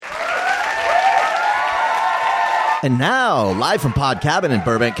And now, live from Pod Cabin in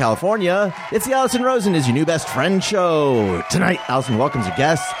Burbank, California, it's the Allison Rosen is Your New Best Friend show. Tonight, Allison welcomes a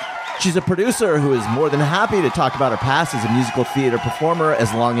guest. She's a producer who is more than happy to talk about her past as a musical theater performer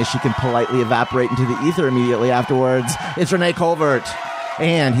as long as she can politely evaporate into the ether immediately afterwards. It's Renee Colvert.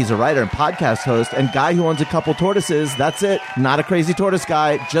 And he's a writer and podcast host and guy who owns a couple tortoises. That's it. Not a crazy tortoise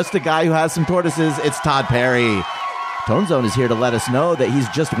guy, just a guy who has some tortoises. It's Todd Perry. Tone Zone is here to let us know that he's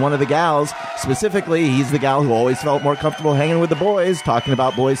just one of the gals. Specifically, he's the gal who always felt more comfortable hanging with the boys, talking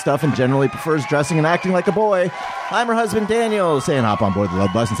about boy stuff, and generally prefers dressing and acting like a boy. I'm her husband, Daniel, saying hop on board the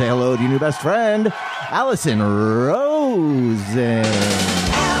love bus and say hello to your new best friend, Allison Rosen.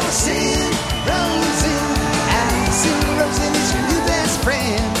 Allison Rosen. Allison Rosen is your new best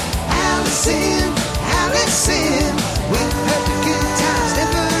friend. Allison, with her the good times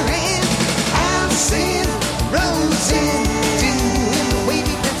never end. Allison Rosen, doing the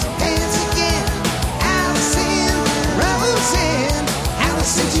wavy pencil dance again. Allison,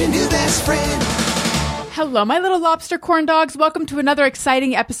 Allison's your new best friend. Hello, my little lobster corn dogs. Welcome to another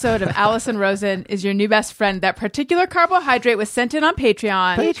exciting episode of Allison Rosen is Your New Best Friend. That particular carbohydrate was sent in on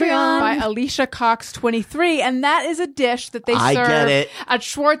Patreon by Alicia Cox 23, and that is a dish that they serve at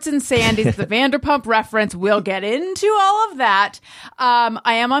Schwartz and Sandy's. The Vanderpump reference. We'll get into all of that.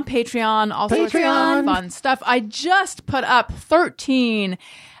 I am on Patreon. All sorts of fun stuff. I just put up 13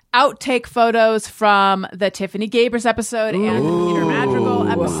 outtake photos from the Tiffany Gabers episode and the Peter Madrigal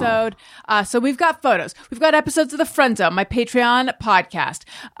episode. So we've got photos. We've got episodes of The Friend Zone, my Patreon podcast,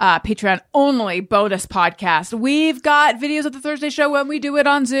 Patreon-only bonus podcast. We've got videos of the Thursday show when we do it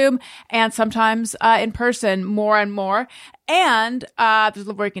on Zoom and sometimes in person more and more. And there's a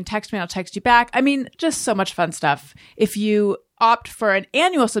little where you can text me and I'll text you back. I mean, just so much fun stuff. If you opt for an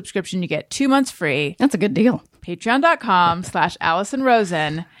annual subscription, you get 2 months free. That's a good deal. Patreon.com/Allison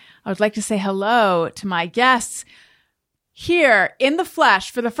Rosen. I would like to say hello to my guests here in the flesh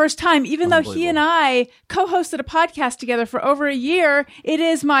for the first time, even though he and I co-hosted a podcast together for over a year. It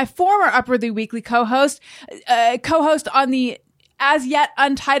is my former Upwardly Weekly co-host on the as yet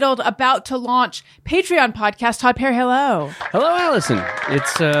untitled, about to launch Patreon podcast, Todd Perry. Hello. Hello, Allison.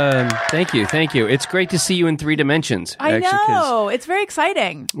 It's thank you. It's great to see you in 3 dimensions. I know. It's very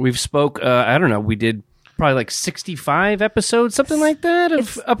exciting. We've spoke, I don't know, we did probably like 65 episodes, something like that,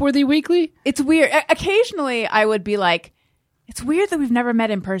 of Upworthy Weekly. It's weird. Occasionally, I would be like, it's weird that we've never met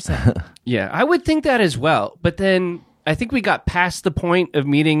in person. Yeah, I would think that as well. But then I think we got past the point of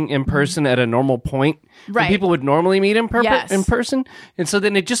meeting in person at a normal point. Right. People would normally meet in person. And so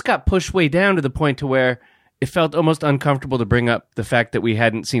then it just got pushed way down to the point to where it felt almost uncomfortable to bring up the fact that we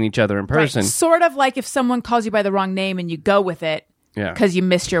hadn't seen each other in person. Right. Sort of like if someone calls you by the wrong name and you go with it. Yeah, because you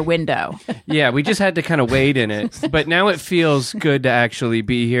missed your window. Yeah, we just had to kind of wade in it. But now it feels good to actually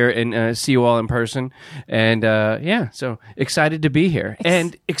be here and see you all in person. And so excited to be here.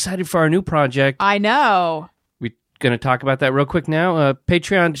 And excited for our new project. I know. We're going to talk about that real quick now.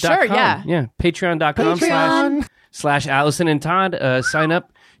 Patreon.com. Sure, yeah. Yeah, Patreon.com/Allison and Todd. Sign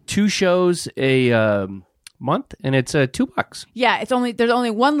up. 2 shows a month, and it's $2. Yeah, there's only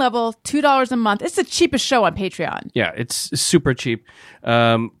one level, $2 a month. It's the cheapest show on Patreon. Yeah, it's super cheap.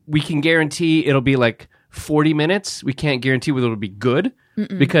 We can guarantee it'll be like 40 minutes. We can't guarantee whether it'll be good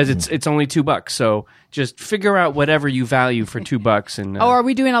because it's only $2. So just figure out whatever you value for $2. And are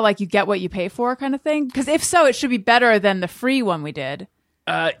we doing a like you get what you pay for kind of thing? Because if so, it should be better than the free one we did.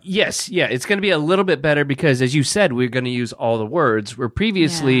 Yes, yeah, it's going to be a little bit better because, as you said, we're going to use all the words. Where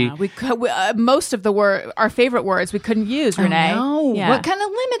previously, most of our favorite words we couldn't use. Renee, no. Yeah. What kind of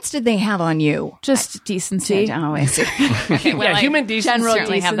limits did they have on you? Just decency. Oh, I see. Okay, well, human decency. General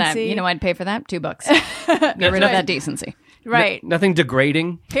certainly decency. Have that. You know, I'd pay for that. $2. Get rid of that decency. Right. Nothing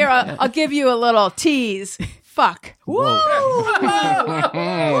degrading. Here, I'll give you a little tease. Fuck. Whoa.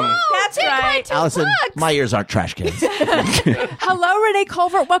 That's right. Allison, my ears aren't trash cans. Hello, Renee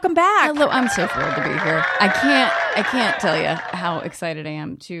Colvert. Welcome back. Hello. I'm so thrilled to be here. I can't tell you how excited I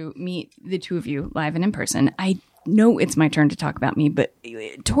am to meet the two of you live and in person. I know it's my turn to talk about me, but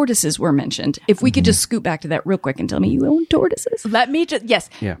tortoises were mentioned. If we could just scoot back to that real quick and tell me you own tortoises. Let me just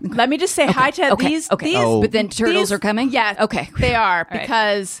Let me just say hi to these. Okay. But then turtles are coming? Yeah. Okay. They are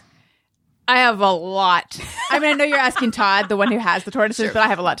because I have a lot. I mean, I know you're asking Todd, the one who has the tortoises, but I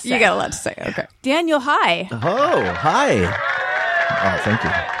have a lot to say. You got a lot to say. Okay. Daniel, hi. Oh, hi. Oh, thank you.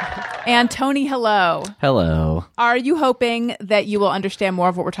 And Tony, hello. Hello. Are you hoping that you will understand more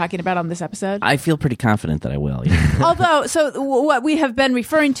of what we're talking about on this episode? I feel pretty confident that I will. Yeah. Although, what we have been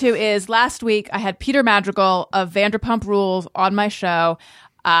referring to is last week I had Peter Madrigal of Vanderpump Rules on my show.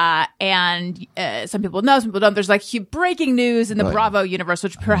 And some people know, some people don't. There's like breaking news in the Bravo universe,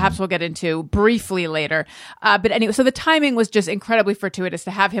 which perhaps we'll get into briefly later. But anyway, so the timing was just incredibly fortuitous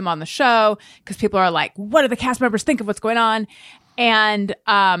to have him on the show because people are like, what do the cast members think of what's going on? And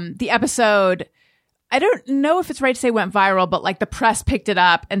the episode, I don't know if it's right to say went viral, but like the press picked it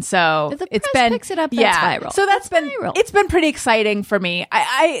up, and so it's been picks it up. That's viral. So that's been viral. It's been pretty exciting for me.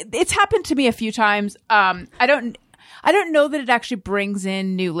 It's happened to me a few times. I don't know that it actually brings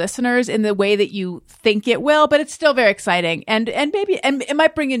in new listeners in the way that you think it will, but it's still very exciting, and maybe it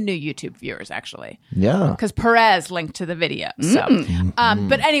might bring in new YouTube viewers actually. Yeah, because Perez linked to the video. So,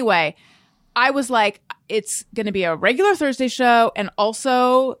 but anyway, I was like, it's going to be a regular Thursday show, and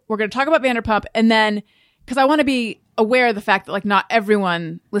also we're going to talk about Vanderpump, and then because I want to be aware of the fact that like not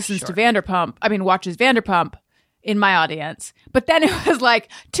everyone listens to Vanderpump. I mean, watches Vanderpump in my audience. But then it was like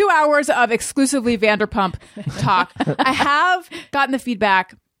 2 hours of exclusively Vanderpump talk. I have gotten the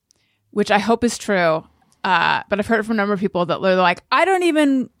feedback, which I hope is true. But I've heard it from a number of people that they're like, I don't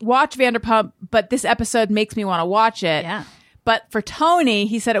even watch Vanderpump, but this episode makes me want to watch it. Yeah. But for Tony,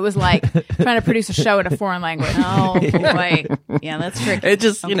 he said it was like trying to produce a show in a foreign language. Oh, boy. Yeah, that's tricky. It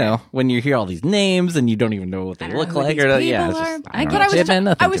just, when you hear all these names and you don't even know what they look like.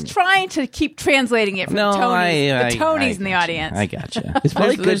 I was trying to keep translating it from the Tonys in the audience. I gotcha. It's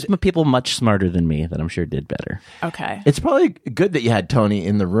probably there's people much smarter than me that I'm sure did better. Okay. It's probably good that you had Tony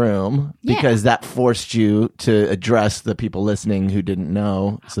in the room because that forced you to address the people listening who didn't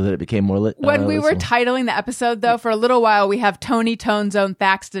know so that it became more lit. When we were titling the episode, though, for a little while, we have Tony, Tone Zone,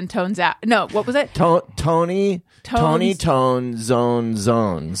 Thaxton, Tones Out. No, what was it? Tony, Tone, Zone,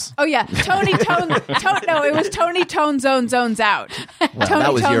 Zones. Oh, yeah. Tony, Tone. No, it was Tony, Tone, Zone, Zones Out. Well, Tony,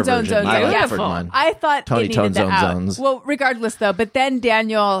 that was Tone, your Zone, version. Zones I Out. preferred mine. I thought Tony, it needed Tone, the Zone, out. Zones. Well, regardless, though. But then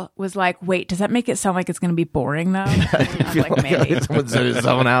Daniel was like, wait, does that make it sound like it's going to be boring, though? I was like, maybe. Someone said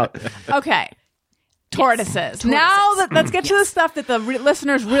zone out. Okay. Tortoises. Now let's get to the stuff that the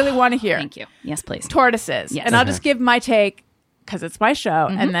listeners really want to hear. Thank you. Yes, please. Tortoises. Yes. And I'll just give my take because it's my show,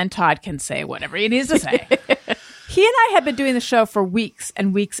 and then Todd can say whatever he needs to say. He and I had been doing the show for weeks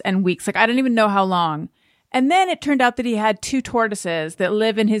and weeks and weeks. Like, I don't even know how long. And then it turned out that he had 2 tortoises that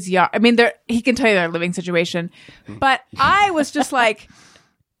live in his yard. I mean, he can tell you their living situation. But I was just like,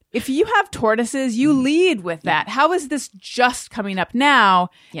 if you have tortoises, you lead with that. How is this just coming up now?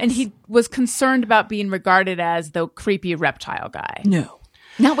 Yes. And he was concerned about being regarded as the creepy reptile guy. No.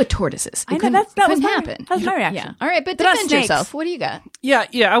 Not with tortoises. I know, that couldn't happen. That was my reaction. Yeah. All right, but They're not defend snakes. yourself. What do you got?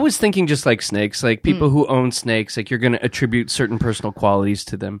 Yeah, I was thinking just like snakes, like people who own snakes, like you're going to attribute certain personal qualities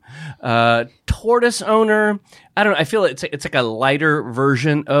to them. Tortoise owner, I don't know, I feel it's like a lighter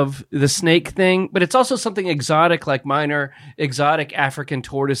version of the snake thing, but it's also something exotic, like mine are exotic African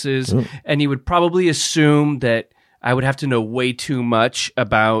tortoises, and you would probably assume that I would have to know way too much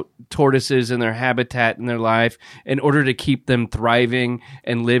about tortoises and their habitat and their life in order to keep them thriving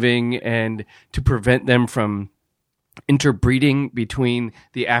and living and to prevent them from interbreeding between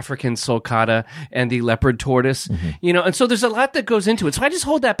the African sulcata and the leopard tortoise, and so there's a lot that goes into it. So I just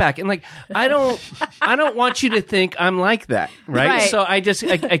hold that back. And like, I don't want you to think I'm like that. Right. So I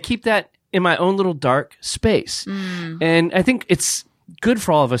keep that in my own little dark space. And I think it's good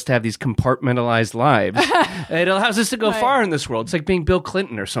for all of us to have these compartmentalized lives. It allows us to go far in this world. It's like being Bill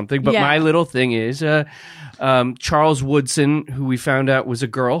Clinton or something. But my little thing is Charles Woodson, who we found out was a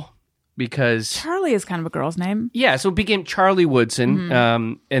girl. Because Charlie is kind of a girl's name. Yeah, so it became Charlie Woodson,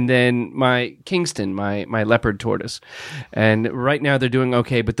 and then my Kingston, my leopard tortoise. And right now they're doing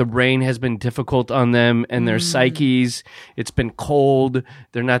okay, but the rain has been difficult on them and their psyches. It's been cold.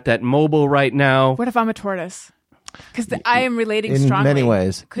 They're not that mobile right now. What if I'm a tortoise? Because I am relating in strongly. many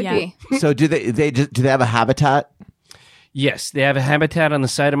ways. Could be. So do they have a habitat? Yes, they have a habitat on the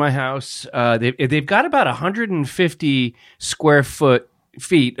side of my house. They've got about 150 square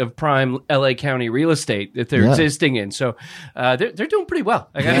feet of prime LA County real estate that they're existing in. So they're doing pretty well,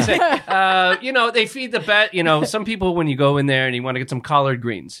 I gotta say. They feed the bat. Some people, when you go in there and you want to get some collard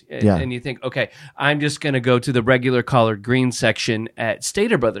greens and you think, okay, I'm just going to go to the regular collard green section at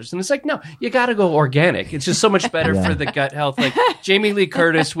Stater Brothers. And it's like, no, you got to go organic. It's just so much better for the gut health. Like Jamie Lee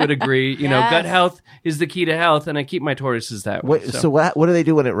Curtis would agree, gut health is the key to health. And I keep my tortoises that way. So what do they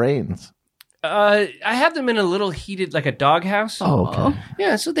do when it rains? I have them in a little heated, like a doghouse. Oh, okay.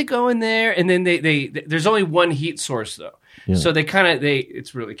 Yeah, so they go in there, and then they there's only one heat source though, so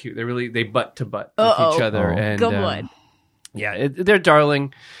it's really cute. They butt to butt with each other, and good one. They're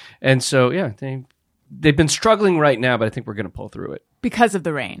darling, and so they've been struggling right now, but I think we're gonna pull through it because of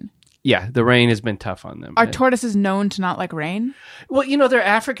the rain. Yeah, the rain has been tough on them. Are tortoises known to not like rain? Well, they're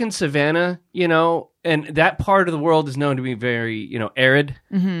African savanna, and that part of the world is known to be very, arid.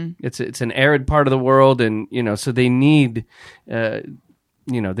 Mm-hmm. It's an arid part of the world, and, so they need, they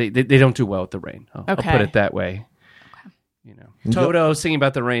don't do well with the rain. I'll put it that way. Toto singing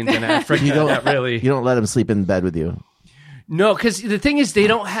about the rains in Africa. You don't let them sleep in bed with you. No, because the thing is, they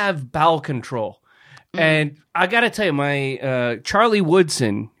don't have bowel control. And I got to tell you, my Charlie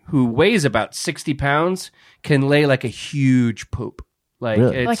Woodson, who weighs about 60 pounds, can lay like a huge poop.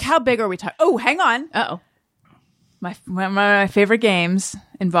 Really? Like how big are we talking? Oh, hang on. Uh-oh. One of my favorite games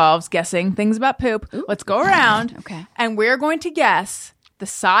involves guessing things about poop. Ooh. Let's go around. Okay. And we're going to guess the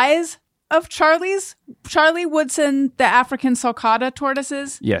size of Charlie Woodson, the African sulcata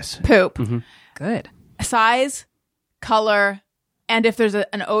tortoises. Yes. Poop. Mm-hmm. Good. Size, color, and if there's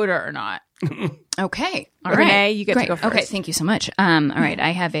an odor or not. Okay. All Renee, right. you get to go first. Okay, thank you so much. All right,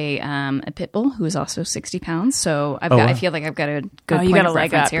 I have a pit bull who is also 60 pounds, so I feel like I've got a good point of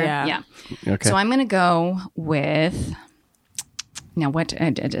reference here. Yeah. Okay. So I'm going to go with now what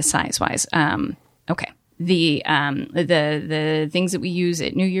size-wise. Okay. The things that we use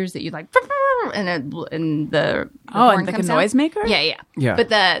at New Year's that you like, and the horn and like a comes out. noisemaker? Yeah. But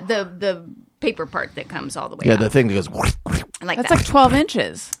the paper part that comes all the way Yeah, out. the thing that goes... That's like 12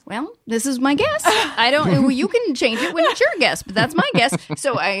 inches. Well, this is my guess. I don't. You can change it when it's your guess, but that's my guess.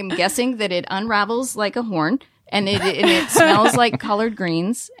 So I'm guessing that it unravels like a horn, and it smells like collard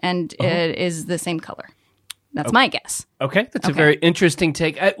greens, and it is the same color. That's my guess. Okay, that's a very interesting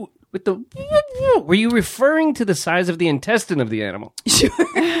take. Were you referring to the size of the intestine of the animal? Sure.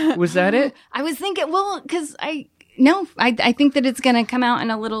 Was that it? I was thinking, because I think that it's going to come out in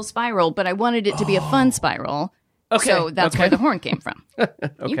a little spiral, but I wanted it to be a fun spiral. Okay. So that's where the horn came from. Okay.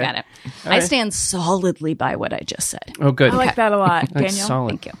 You got it. All I right. stand solidly by what I just said. Oh, good. I like that a lot. That's Daniel?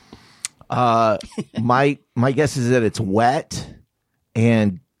 solid. Thank you. My guess is that it's wet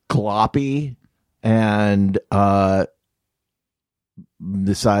and gloppy and the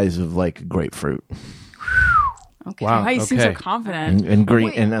size of like grapefruit Okay. Wow. Why you seem so Okay. confident? and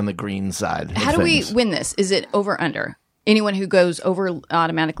green and on the green side. How do we win this? Is it over under? Anyone who goes over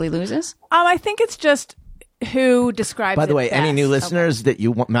automatically loses? I think it's just who describes By the it way, any best. new listeners that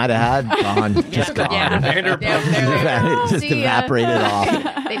you might have had, gone, just gone. Yeah. Just See ya. evaporated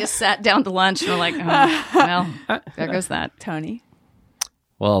off. They just sat down to lunch and were like, oh, well, there goes that. Tony.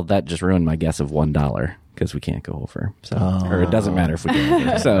 Well, that just ruined my guess of $1 because we can't go over. So, or it doesn't matter if we go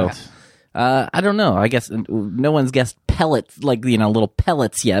over. So, I don't know. I guess no one's guessed pellets, like, little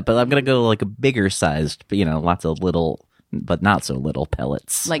pellets yet, but I'm going to go like a bigger sized, lots of little, but not so little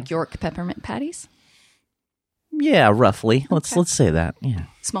pellets. Like York peppermint patties? Yeah, roughly. Let's say that. Yeah.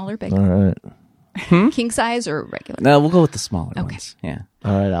 Smaller, bigger? All right. King size or regular? No, we'll go with the smaller ones. Yeah.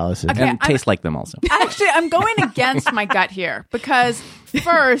 All right, Allison. Okay. And taste like them also. Actually, I'm going against my gut here because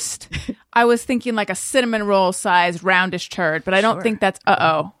first I was thinking like a cinnamon roll size roundish turd, but I don't think that's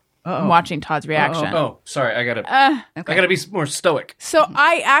I'm watching Todd's reaction. Oh, sorry. I gotta be more stoic. So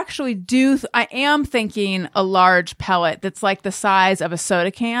I actually I am thinking a large pellet that's like the size of a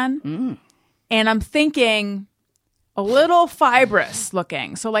soda can. And I'm thinking a little fibrous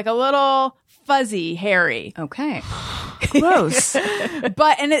looking. So like a little fuzzy, hairy. Okay. Gross.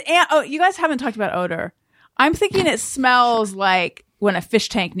 You guys haven't talked about odor. I'm thinking it smells like when a fish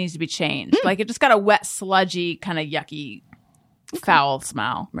tank needs to be changed. Like it just got a wet, sludgy, kind of yucky, foul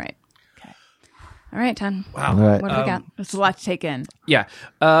smell. Right. Okay. All right, Ton. Wow. All right. What do we got? It's a lot to take in. Yeah.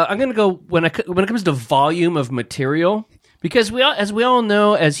 I'm going to go when it comes to volume of material, because as we all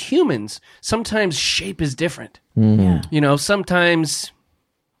know, as humans, sometimes shape is different. Yeah. Sometimes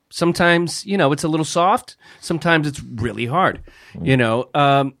it's a little soft. Sometimes it's really hard.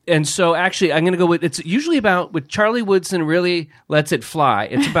 And so actually, I'm going to go with it's usually with Charlie Woodson really lets it fly.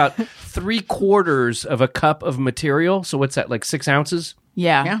 It's about 3/4 of a cup of material. So what's that, like 6 ounces?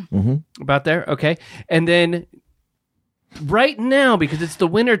 Yeah. About there. Okay. And then right now, because it's the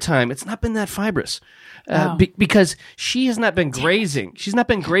winter time, it's not been that fibrous. Because she has not been grazing. She's not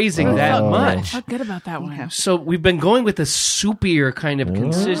been grazing that much. Felt good about that one. So we've been going with a soupier kind of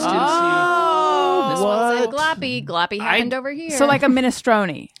consistency. This one said gloppy. Gloppy happened over here. So like a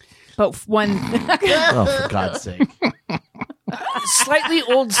minestrone, but one. Oh, for God's sake. Slightly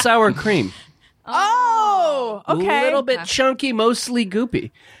old sour cream. Oh, okay. A little bit chunky, mostly goopy.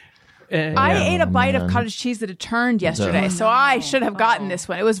 I ate a bite of cottage cheese that had turned yesterday, so I should have gotten this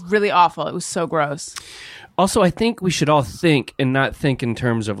one. It was really awful. It was so gross. Also, I think we should all think and not think in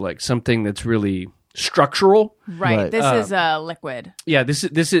terms of like something that's really structural. Right. This is a liquid. Yeah, this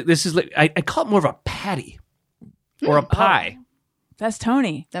is. I call it more of a patty or a pie. That's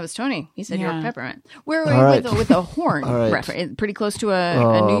Tony. That was Tony. He said you're Yeah. a peppermint. Where All right. with a horn All right. reference? Pretty close to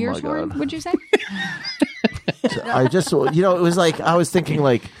a New Year's my horn, God. would you say? I just, it was like, I was thinking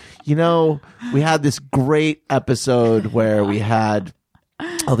like, we had this great episode where we had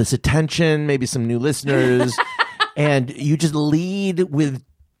all this attention, maybe some new listeners, and you just lead with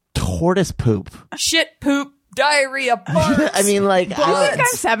tortoise poop. Shit, poop, diarrhea, farts. I mean, like, Do you think I'm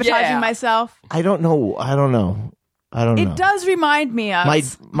sabotaging myself? I don't know. It does remind me of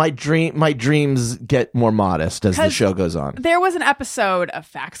My dreams get more modest as the 'Cause show goes on. There was an episode of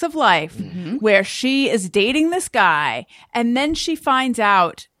Facts of Life where she is dating this guy, and then she finds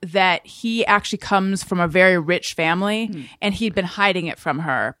out that he actually comes from a very rich family, and he'd been hiding it from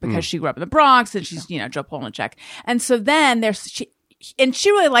her because she grew up in the Bronx, and she's Joe Polnicek. And so then she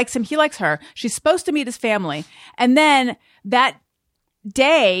really likes him. He likes her. She's supposed to meet his family, and then that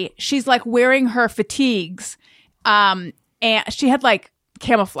day she's like wearing her fatigues. And she had like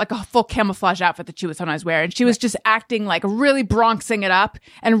a full camouflage outfit that she would sometimes wear, and she was just acting like really Bronxing it up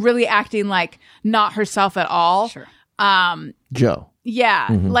and really acting like not herself at all. Sure. Joe. Yeah,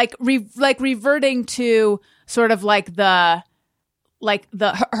 like reverting to sort of like her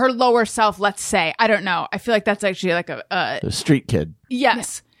lower self. Let's say, I don't know. I feel like that's actually like The street kid.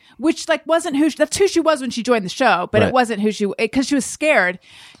 yes. Which like wasn't that's who she was when she joined the show, but Right. it wasn't because she was scared.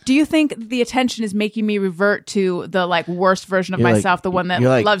 Do you think the attention is making me revert to the like worst version of You're like- myself, the one that you're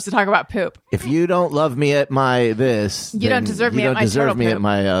like- loves to talk about poop? If you don't love me at my this, You don't then deserve me you at don't my deserve turtle me poop. at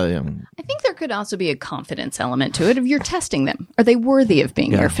my. I think there could also be a confidence element to it if you're testing them. Are they worthy of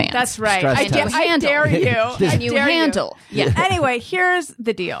being your fans? That's right. Stress I, test. I dare you. Can you dare handle? Yeah. Anyway, here's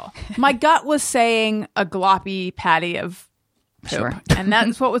the deal. My gut was saying a gloppy patty of poop, Sure. and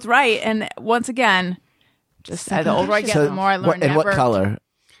that's what was right. And once again, just the older I get, the more I learn. And what never- color?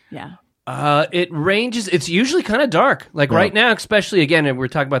 Yeah. It ranges. It's usually kind of dark. Like right now, especially again, and we're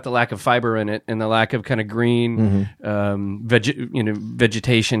talking about the lack of fiber in it and the lack of kind of green,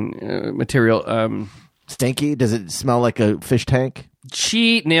 vegetation material. Stinky? Does it smell like a fish tank?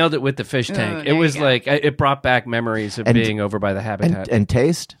 She nailed it with the fish tank. there It was you go. like it brought back memories of And- being over by the habitat. And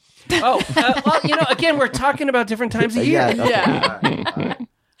taste? well, again, we're talking about different times of year. Yeah. Okay.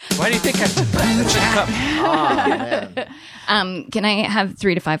 Why do you think I should cup? Can I have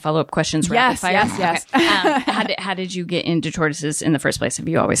 3 to 5 follow-up questions? Yes, rapid fire? yes. Okay. How did you get into tortoises in the first place? Have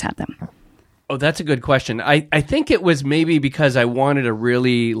you always had them? Oh, that's a good question. I think it was maybe because I wanted a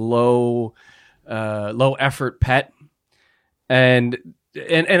really low effort pet, and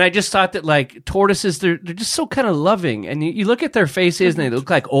I just thought that like tortoises, they're just so kind of loving, and you look at their faces and they look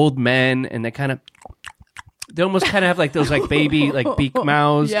like old men, and they almost kind of have like those like baby like beak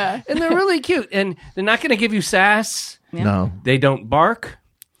mouths, Yeah. and they're really cute, and they're not going to give you sass. No. They don't bark.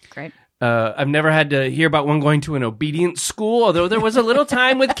 Great. I've never had to hear about one going to an obedience school, although there was a little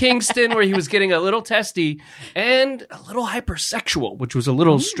time with Kingston where he was getting a little testy and a little hypersexual, which was a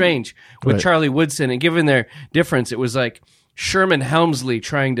little strange with Right. Charlie Woodson. And given their difference, it was like Sherman Helmsley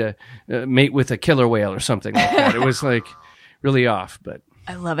trying to mate with a killer whale or something like that. It was like really off, but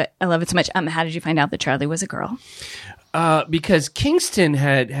I love it. I love it so much. How did you find out that Charlie was a girl? because Kingston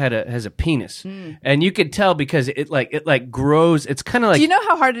has a penis, and you could tell because it grows. It's kind of like Do you know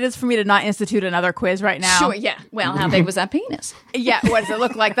how hard it is for me to not institute another quiz right now? Sure, yeah. Well, how big was that penis? Yeah, what does it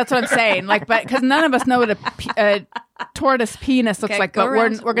look like? That's what I'm saying. Like, but because none of us know what a tortoise penis looks Okay, like, go but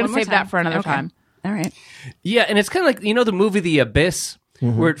around we're going to one more save that time. for another Okay. time. All right. Yeah, and it's kind of like the movie The Abyss,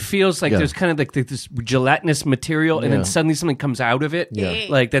 where it feels like Yeah. there's kind of like this gelatinous material, and Yeah. then suddenly something comes out of it, Yeah.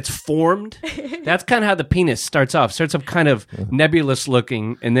 like that's formed. That's kind of how the penis starts off. Starts off kind of nebulous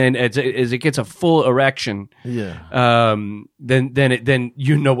looking, and then as it gets a full erection, Yeah. then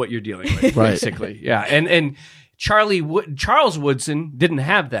you know what you're dealing with, Right. basically. Yeah, and Charles Woodson didn't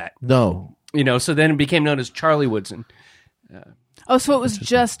have that, No. so then it became known as Charlie Woodson. Oh, so it was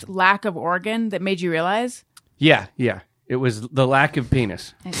just lack of organ that made you realize? Yeah. It was the lack of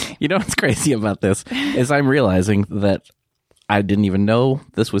penis. I see. You know what's crazy about this is I'm realizing that I didn't even know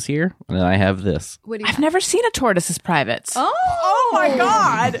this was here, and I have this. What do you I've never seen a tortoise's privates. Oh my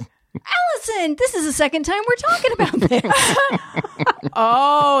God. Allison, this is the second time we're talking about this.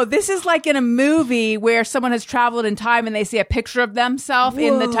 Oh, this is like in a movie where someone has traveled in time and they see a picture of themselves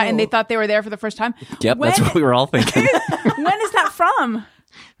in the time and they thought they were there for the first time. Yep, When- that's what we were all thinking. When is that from?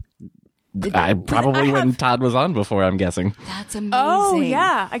 Probably when Todd was on before, I'm guessing. That's amazing. Oh,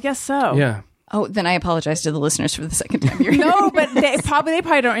 yeah, I guess so. Yeah. Oh, then I apologize to the listeners for the second time you're No, but they probably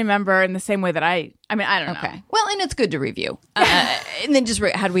don't remember in the same way that I don't know. Okay. Well, and it's good to review. And then just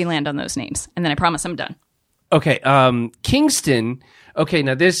how do we land on those names? And then I promise I'm done. Okay, Kingston. Okay,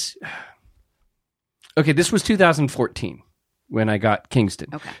 now this was 2014. when I got Kingston.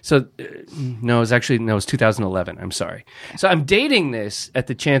 Okay. So, it was 2011. I'm sorry. So I'm dating this at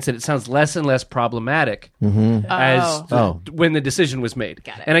the chance that it sounds less and less problematic as when the decision was made.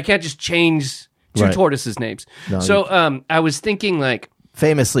 Got it. And I can't just change two tortoises' names. No, so I was thinking like...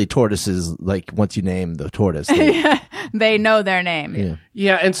 Famously, tortoises, like once you name the tortoise, they know their name.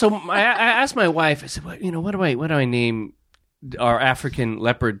 Yeah, and so I asked my wife, I said, what do I name our African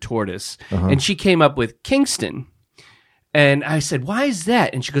leopard tortoise? And she came up with Kingston. And I said, why is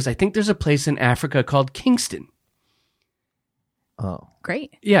that? And she goes, I think there's a place in Africa called Kingston. Oh.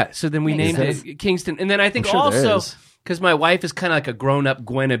 Great. Yeah, so then we named it Kingston. And then I think also, because my wife is kind of like a grown-up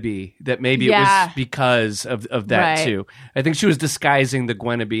Gwennaby, that maybe it was because of that too. I think she was disguising the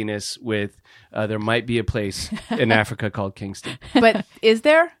Gwennaby-ness with there might be a place in Africa called Kingston. But is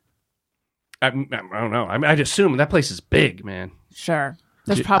there? I don't know. I'd assume that place is big, man. Sure.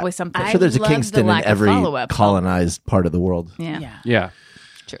 There's probably something. I'm sure there's a love Kingston the in lack of every follow-up. colonized part of the world. Yeah.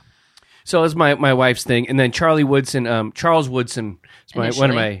 True. So it was my wife's thing. And then Charles Woodson is one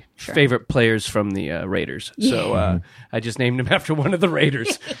of my favorite players from the Raiders. Yeah. So I just named him after one of the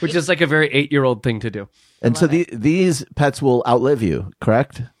Raiders, which is like a very 8-year-old thing to do. And so these pets will outlive you,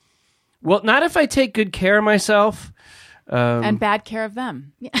 correct? Well, not if I take good care of myself. And bad care of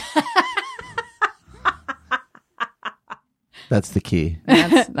them. That's the key.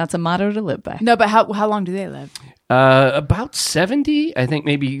 That's a motto to live by. No, but how long do they live? About 70, I think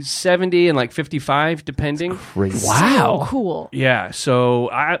maybe 70 and like 55, depending. That's crazy. Wow, so cool. Yeah, so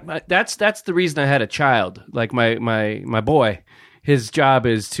that's the reason I had a child. Like my boy, his job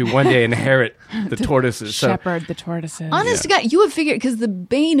is to one day inherit the tortoises. Shepherd the tortoises. Honest to God, you have figured, because the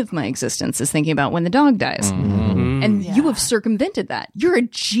bane of my existence is thinking about when the dog dies. And you have circumvented that. You're a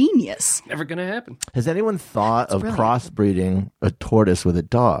genius. Never going to happen. Has anyone thought of crossbreeding a tortoise with a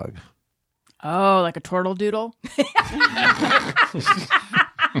dog? Oh, like a turtle doodle? A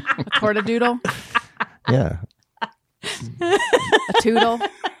tortadoodle? Yeah. A toodle?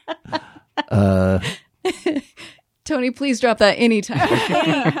 Tony, please drop that anytime.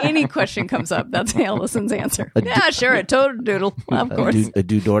 Any question comes up. That's Allison's answer. Sure, a doodle, of course. A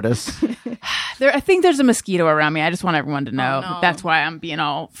do-tortoise? I think there's a mosquito around me. I just want everyone to know. No. That's why I'm being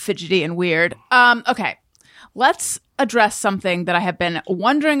all fidgety and weird. Okay, let's address something that I have been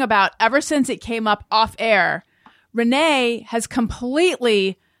wondering about ever since it came up off air. Renee has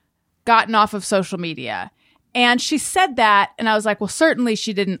completely gotten off of social media. And she said that, and I was like, well, certainly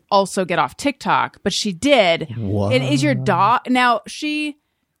she didn't also get off TikTok, but she did. What? And is your dog... Now, she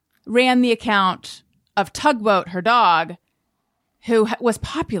ran the account of Tugboat, her dog, who was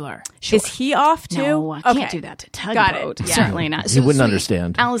popular. Sure. Is he off too? No, I can't do that to Tugboat. Got it. Yeah. Certainly not. He wouldn't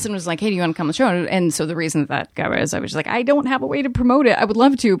understand. Allison was like, hey, do you want to come on the show? And so the reason that guy was, I was just like, I don't have a way to promote it. I would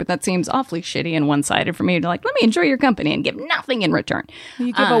love to, but that seems awfully shitty and one-sided for me to like, let me enjoy your company and give nothing in return.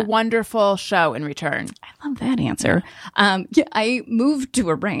 You give a wonderful show in return. I love that answer. I moved to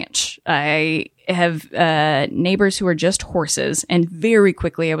a ranch. I have neighbors who are just horses, and very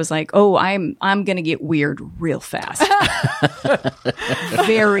quickly I was like, oh, I'm going to get weird real fast.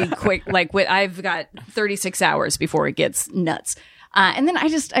 Very quick. Like I've got 36 hours before it gets nuts. And then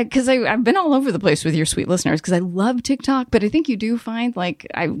because I've been all over the place with your sweet listeners because I love TikTok, but I think you do find like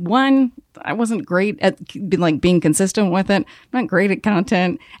I wasn't great at being consistent with it. I'm not great at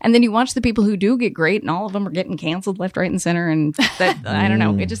content. And then you watch the people who do get great, and all of them are getting canceled left, right, and center. And that I don't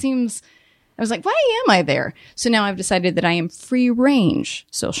know. It just seems. I was like, why am I there? So now I've decided that I am free range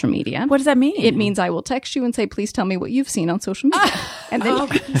social media. What does that mean? It means I will text you and say, please tell me what you've seen on social media. And then you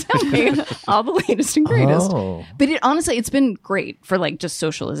can tell me all the latest and greatest. Oh. But honestly, it's been great for like just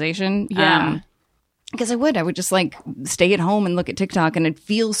socialization. Yeah. Because I would just like stay at home and look at TikTok and I'd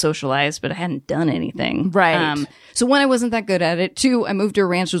feel socialized, but I hadn't done anything. Right. So one, I wasn't that good at it. Two, I moved to a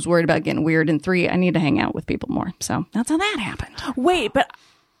ranch, was worried about getting weird. And three, I need to hang out with people more. So that's how that happened. Wait, but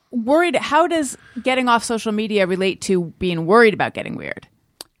worried, how does getting off social media relate to being worried about getting weird?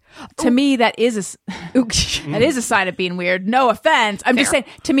 To me, that is a sign of being weird. No offense. I'm just saying,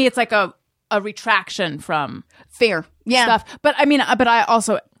 to me, it's like a retraction from stuff. But I mean, but I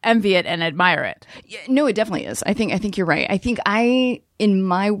also envy it and admire it. Yeah, no, it definitely is. I think you're right. I think in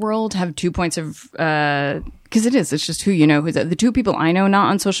my world, have 2 points of, because it's just who you know. The two people I know not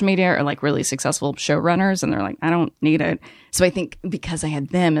on social media are like really successful showrunners, and they're like, I don't need it. So I think because I had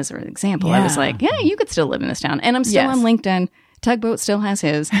them as an example, I was like, yeah, you could still live in this town. And I'm still on LinkedIn. Tugboat still has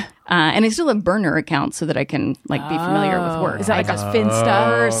his. And I still have burner accounts so that I can like be familiar with work. Is that like a Finsta?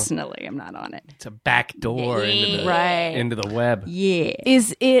 Personally, I'm not on it. It's a back door into the web. Yeah.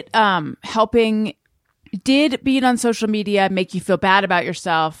 Is it helping Did being on social media make you feel bad about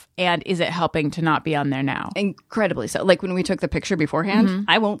yourself? And is it helping to not be on there now? Incredibly so. Like when we took the picture beforehand,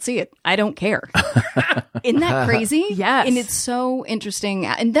 I won't see it. I don't care. Isn't that crazy? Yes. And it's so interesting.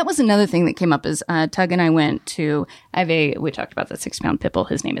 And that was another thing that came up is Tug and I went to, we talked about the 6-pound pit bull.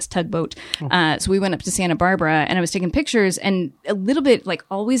 His name is Tugboat. So we went up to Santa Barbara and I was taking pictures, and a little bit like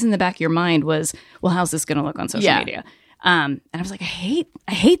always in the back of your mind was, well, how's this going to look on social media? And I was like, I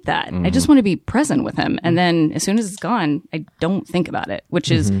hate that. I just want to be present with him. And then as soon as it's gone, I don't think about it,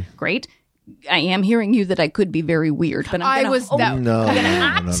 which is great. I am hearing you that I could be very weird, but I'm going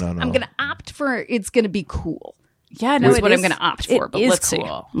to opt for it's going to be cool. Yeah, no, that's what I'm going to opt for. But let's see.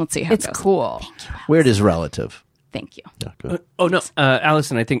 Let's see how it goes. It's cool. Weird is relative. Thank you. Yeah, good.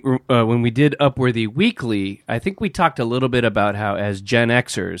 Allison, I think when we did Upworthy Weekly, I think we talked a little bit about how as Gen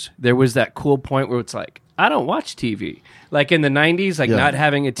Xers, there was that cool point where it's like, I don't watch TV. Like in the 90s, not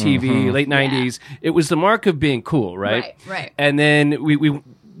having a TV, late 90s, it was the mark of being cool, right? Right. And then we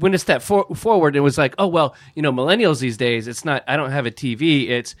went a step forward. It was like, oh, well, millennials these days, it's not, I don't have a TV.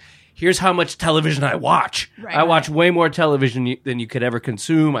 It's, here's how much television I watch. Right, I watch way more television than you could ever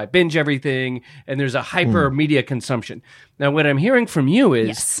consume. I binge everything, and there's a hyper media consumption. Now, what I'm hearing from you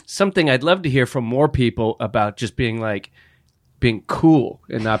is something I'd love to hear from more people about just being cool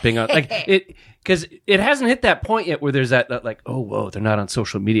and not being on it. Because it hasn't hit that point yet where there's that like, oh, whoa, they're not on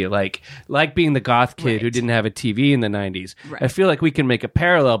social media. Like being the goth kid who didn't have a TV in the 90s. Right. I feel like we can make a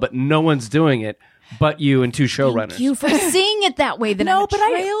parallel, but no one's doing it but you and two showrunners. Thank you for seeing it that way. But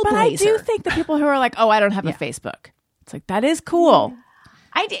I do think the people who are like, oh, I don't have a Facebook. It's like, that is cool.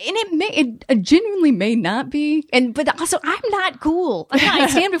 It genuinely may not be, but also I'm not cool. I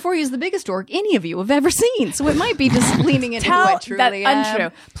stand before you as the biggest dork any of you have ever seen. So it might be just leaning into who I truly am.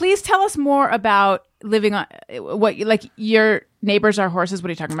 Untrue. Please tell us more about living on your neighbors are horses. What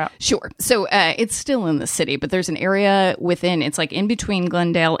are you talking about? Sure. So it's still in the city, but there's an area within. It's like in between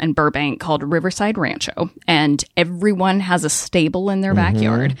Glendale and Burbank called Riverside Rancho, and everyone has a stable in their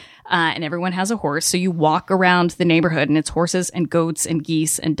backyard. And everyone has a horse. So you walk around the neighborhood and it's horses and goats and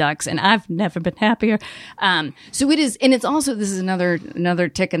geese and ducks. And I've never been happier. So it is. And it's also, this is another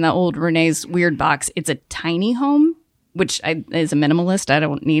tick in the old Renee's weird box. It's a tiny home, which is a minimalist. I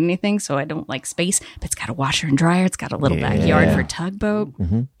don't need anything. So I don't like space, but it's got a washer and dryer. It's got a little backyard for Tugboat.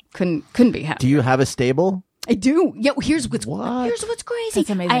 Couldn't be happier. Do you have a stable? I do. Yeah, here's what's crazy. That's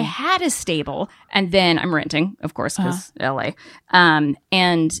amazing. I had a stable, and then I'm renting, of course, because LA. And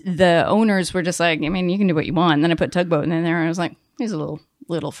the owners were just like, I mean, you can do what you want. And then I put Tugboat in there, and I was like, he's a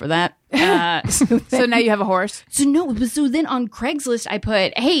little for that. So now you have a horse? So then on Craigslist, I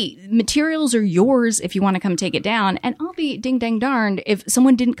put, hey, materials are yours if you want to come take it down. And I'll be ding dang darned if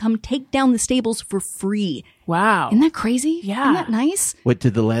someone didn't come take down the stables for free. Wow. Isn't that crazy? Yeah. Isn't that nice? What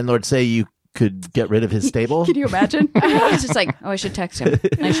did the landlord say you could get rid of his stable? Can you imagine? I was just like, oh, I should text him.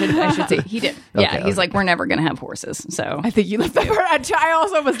 I should see. He did. Yeah, he's like, we're never going to have horses. So I think you left the bird. I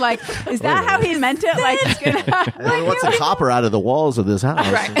also was like, is that how he meant it? Like, it's gonna. He wants the copper out of the walls of this house.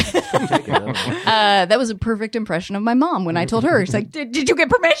 Right. That was a perfect impression of my mom when I told her. She's like, did you get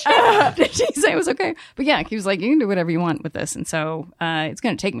permission? Did she say it was okay? But yeah, he was like, you can do whatever you want with this. And so it's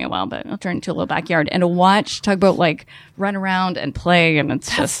going to take me a while, but I'll turn it into a little backyard and to watch Tugboat like run around and play. And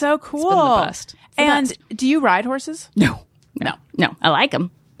it's just so cool. And do you ride horses? No. I like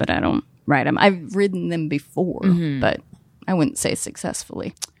them, but I don't ride them. I've ridden them before, but I wouldn't say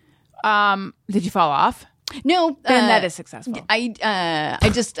successfully. Did you fall off? No. Then that is successful. I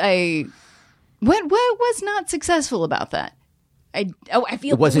what was not successful about that? I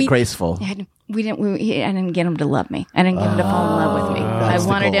feel it wasn't graceful. I didn't get him to love me. I didn't get him to fall in love with me.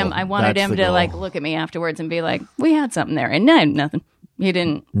 I wanted him to like look at me afterwards and be like, we had something there, and no, nothing. He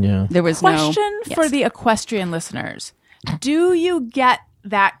didn't. Yeah. There was question for the equestrian listeners: do you get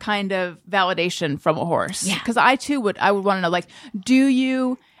that kind of validation from a horse? Yeah. Because I would want to know, like, do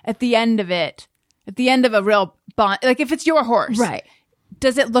you at the end of a real bond, like if it's your horse, right?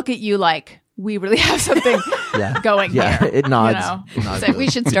 Does it look at you like we really have something going here? Yeah, it nods. You know? So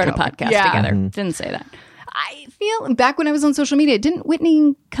we should start a podcast together. Didn't say that. I feel back when I was on social media, didn't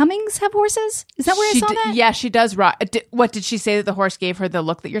Whitney Cummings have horses? Is that where I saw that? Yeah, she does. What did she say that the horse gave her the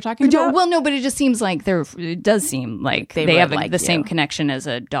look that you're talking about? Well, no, but it just seems like it does seem like they have the same connection as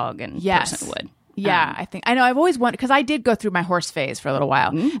a dog and person would. Yeah, I know. I've always wondered, because I did go through my horse phase for a little while,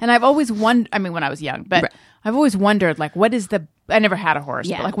 and I've always wondered. I mean, when I was young, but I've always wondered, like, what is I never had a horse,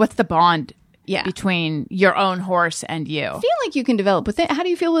 but like, what's the bond? Yeah. Between your own horse and you. I feel like you can develop with it. How do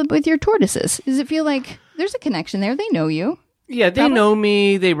you feel with your tortoises? Does it feel like there's a connection there? They know you. Yeah, they know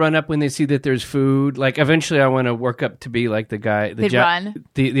me. They run up when they see that there's food. Like, eventually I want to work up to be like the guy. Run?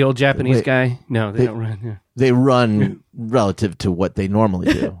 The old Japanese guy. No, they don't run. Yeah. They run relative to what they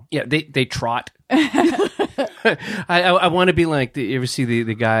normally do. Yeah, they trot. I want to be like, you ever see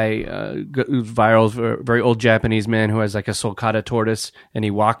the guy who's viral, very old Japanese man who has like a sulcata tortoise and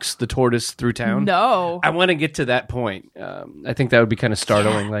he walks the tortoise through town? No. I want to get to that point. I think that would be kind of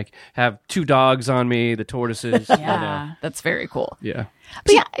startling. Yeah. Like, have 2 dogs on me, the tortoises. Yeah, that's very cool. Yeah.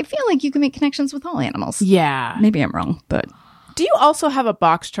 But yeah, I feel like you can make connections with all animals. Yeah. Maybe I'm wrong, but... Do you also have a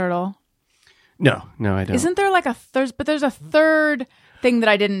box turtle? No, I don't. Isn't there like there's a third thing that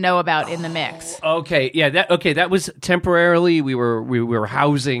I didn't know about in the mix? Okay, yeah, that was temporarily we were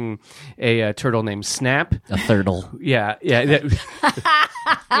housing a turtle named Snap. A turtle. Yeah.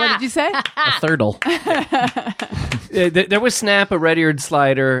 What did you say? A turtle. There was Snap, a red-eared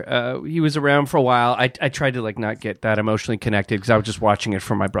slider. He was around for a while. I tried to like not get that emotionally connected because I was just watching it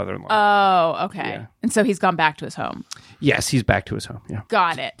for my brother-in-law. Oh, okay. Yeah. And so he's gone back to his home. Yes, he's back to his home. Yeah.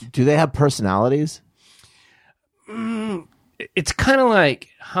 Got it. Do they have personalities? It's kind of like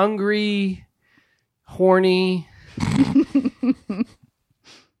hungry, horny,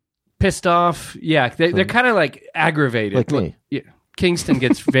 pissed off. Yeah, they're kind of like aggravated. Like me. Yeah. Kingston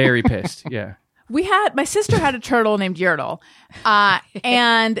gets very pissed. Yeah. My sister had a turtle named Yertle,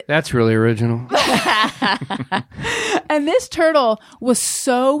 and That's really original. and this turtle was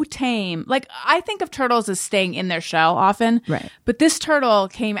so tame. Like, I think of turtles as staying in their shell often, right? But this turtle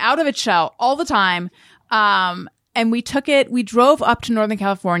came out of its shell all the time. And we drove up to Northern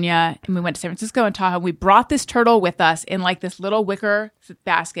California and we went to San Francisco and Tahoe. We brought this turtle with us in like this little wicker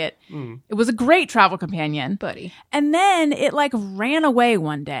basket. It was a great travel companion, buddy. And then it like ran away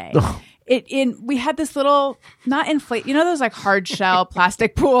one day. We had this little, not inflate, those like hard shell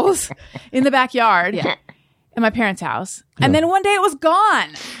plastic pools in the backyard. Yeah. In my parents' house. And then one day it was gone.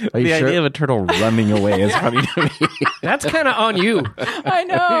 The idea of a turtle running away is funny to me. That's kind of on you. I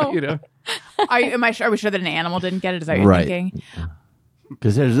know. Are we sure that an animal didn't get it? Is that what you're thinking?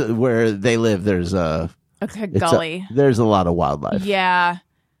 Because there's where they live. There's a gully. There's a lot of wildlife. Yeah.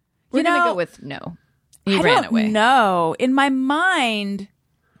 We're going to go with no. He I ran don't away. know. In my mind,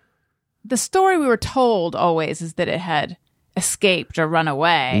 the story we were told always is that it had escaped or run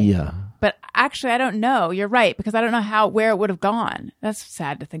away. Yeah. But actually, I don't know. You're right, because I don't know where it would have gone. That's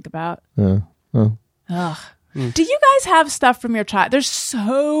sad to think about. Ugh. Do you guys have stuff from your child? There's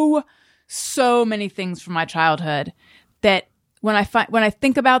so many things from my childhood that when I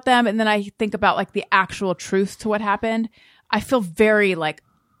think about them, and then I think about like the actual truth to what happened, I feel very like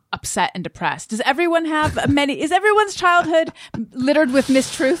upset and depressed. Does everyone have many? Is everyone's childhood littered with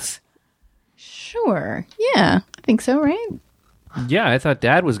mistruths? Sure. Yeah, I think so. Right. Yeah, I thought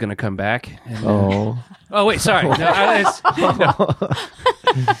Dad was going to come back. And, Oh, wait, sorry. No,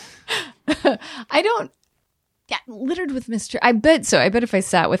 I don't. Yeah, littered with mystery. I bet so. I bet if I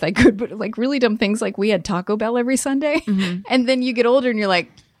sat with, I could. But like really dumb things, like we had Taco Bell every Sunday, and then you get older and you're like,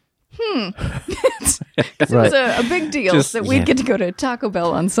 It was a big deal that we'd get to go to Taco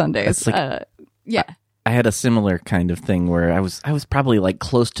Bell on Sundays. Like, yeah. I had a similar kind of thing where I was probably like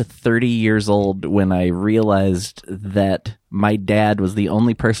close to 30 years old when I realized that my dad was the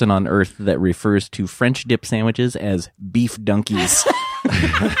only person on earth that refers to French dip sandwiches as beef Dunkies.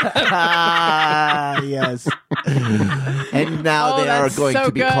 Yes. And now they are going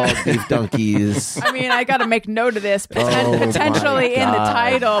to be called beef Dunkies. I mean, I got to make note of this. Potentially in the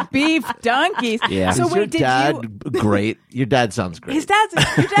title, beef Dunkies. Yeah. So wait, your dad great? Your dad sounds great. Your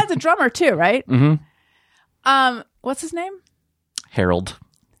dad's a drummer too, right? Mm-hmm. What's his name? Harold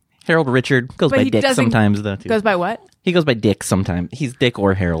Richard. Goes by Dick sometimes, though, too. Goes by what? He goes by Dick sometimes. He's Dick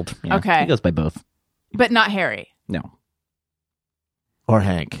or Harold. Yeah, okay. He goes by both. But not Harry. No. Or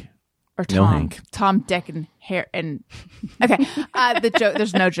Hank. Or Tom. No Hank. Tom, Dick, and Harry. And okay, the joke.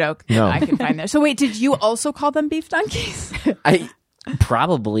 There's no joke that I can find there. So wait, did you also call them beef donkeys? I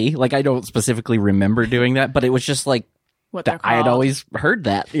probably I don't specifically remember doing that, but it was just like what they're called. I had always heard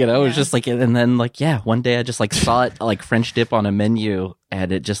that. It was just and then one day I just saw it French dip on a menu,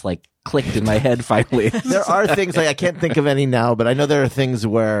 and it just clicked in my head finally. There are things I can't think of any now, but I know there are things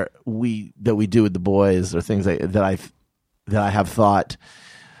where we do with the boys, or things that I have thought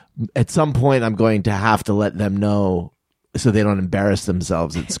at some point I'm going to have to let them know so they don't embarrass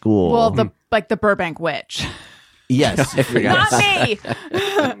themselves at school. Well, the Burbank witch. Yes, not me.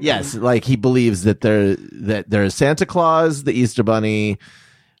 Yes, he believes that there's Santa Claus, the Easter Bunny,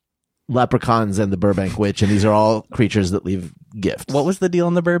 leprechauns, and the Burbank Witch, and these are all creatures that leave gifts. What was the deal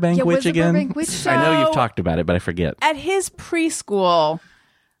on the Burbank Witch again? Burbank Witch? I know you've talked about it, but I forget. At his preschool,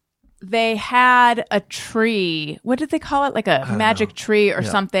 they had a tree. What did they call it? Like a magic tree or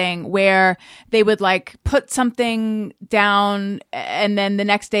something, where they would like put something down, and then the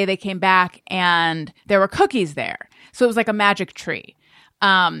next day they came back and there were cookies there. So it was like a magic tree.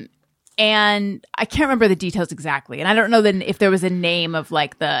 And I can't remember the details exactly. And I don't know if there was a name of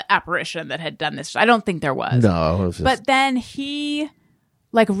like the apparition that had done this. I don't think there was. No. It was just... But then he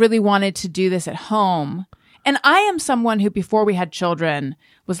like really wanted to do this at home. And I am someone who, before we had children,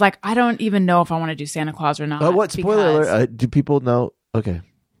 was like, I don't even know if I want to do Santa Claus or not. What? Spoiler alert. Do people know? Okay.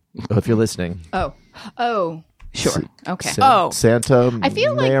 If you're listening. Oh, sure. Okay. Santa I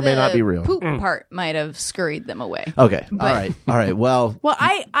feel may like or may not be real. Poop part might have scurried them away. Okay. All right. Well,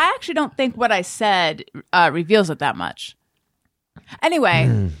 I actually don't think what I said reveals it that much.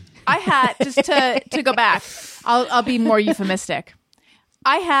 Anyway, I had, just to go back, I'll be more euphemistic.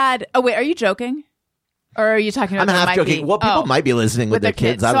 I had, oh wait, are you joking? Or are you talking about? I'm half joking. Well, people might be listening with their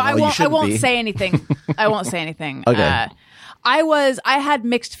kids. I don't know. I won't say anything. I won't say anything. Okay. I had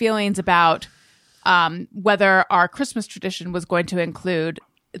mixed feelings about whether our Christmas tradition was going to include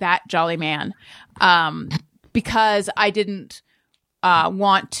that jolly man, because I didn't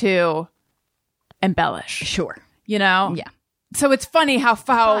want to embellish. Sure. You know. Yeah. So it's funny how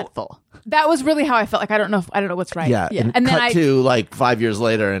thoughtful. That was really how I felt. Like I don't know what's right. Yeah. And then cut to like 5 years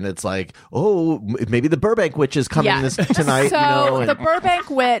later, and it's like, oh, maybe the Burbank Witch is coming tonight. So the Burbank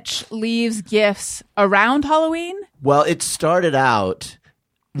Witch leaves gifts around Halloween. Well, it started out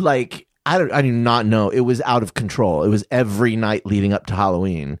like I do not know. It was out of control. It was every night leading up to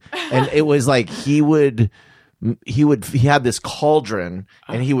Halloween, and it was like he had this cauldron,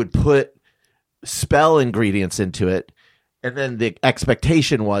 and he would put spell ingredients into it. And then the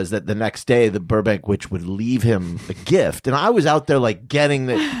expectation was that the next day the Burbank Witch would leave him a gift. And I was out there like getting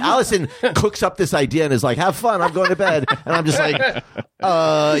the... Allison cooks up this idea and is like, have fun, I'm going to bed. And I'm just like, you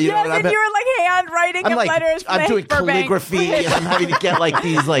know, you were like handwriting and letters. I'm doing calligraphy and I'm having to get like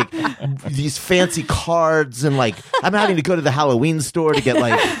these fancy cards, and like I'm having to go to the Halloween store to get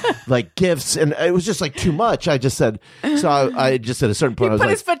like gifts, and it was just like too much. I just said, so I just at a certain point I was put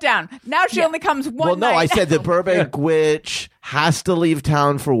like, his foot down. Now she only comes one well, no, night. I said the Burbank Witch has to leave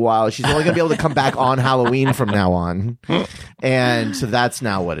town for a while. She's only going to be able to come back on Halloween from now on. And so that's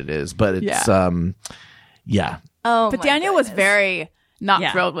now what it is. But it's, yeah. Oh, but Daniel was very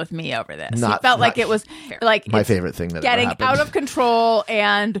not thrilled with me over this. He felt like it was like my favorite thing that getting out of control.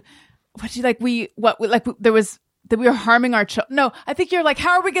 And we were harming our children. No, I think you're like,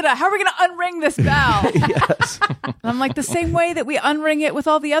 how are we gonna unring this bell? Yes. And I'm like, the same way that we unring it with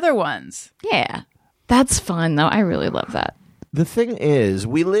all the other ones. Yeah. That's fun, though. I really love that. The thing is,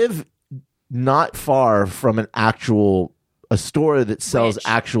 we live not far from a store that sells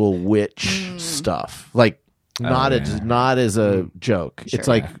actual witch stuff. Like, not as a joke. Sure. It's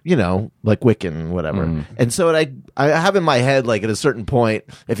like, you know, like Wiccan, whatever. And so I have in my head, like, at a certain point,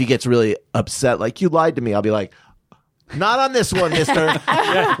 if he gets really upset, like, you lied to me, I'll be like, not on this one, mister.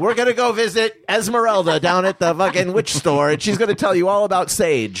 We're going to go visit Esmeralda down at the fucking witch store, and she's going to tell you all about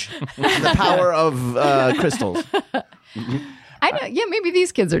sage, the power of crystals. I know, yeah, maybe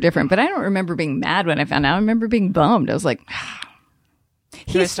these kids are different, but I don't remember being mad when I found out. I remember being bummed. I was like,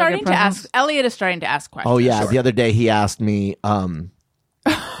 he's starting to ask. Elliot is starting to ask questions. Oh, yeah. Sure. The other day he asked me,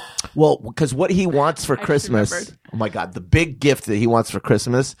 well, because what he wants for Christmas, oh my God, the big gift that he wants for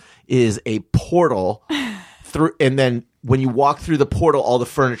Christmas is a portal through, and then when you walk through the portal, all the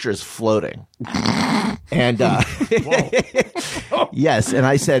furniture is floating. And yes, and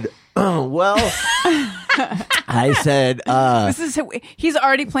I said, oh, well, I said, he's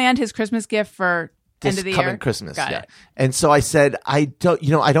already planned his Christmas gift for end of the coming year. Christmas. Got it. And so I said, I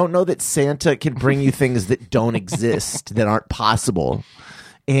don't know that Santa can bring you things that don't exist, that aren't possible.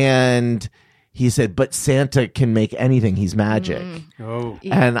 And he said, but Santa can make anything. He's magic.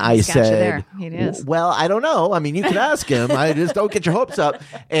 And I said, it is. Well, I don't know. I mean, you can ask him. I just don't get your hopes up.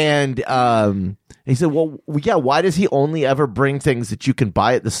 And he said, well, yeah, why does he only ever bring things that you can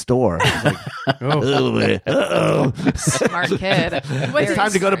buy at the store? I was like, Smart kid. it's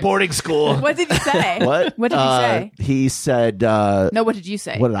time to go to boarding school. What did he say? What? What did he say? He said, no, what did you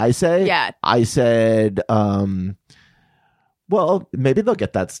say? What did I say? Yeah. I said, well, maybe they'll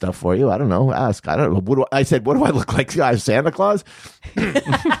get that stuff for you. I don't know. Ask. I don't know. I said, what do I look like? I'm Santa Claus?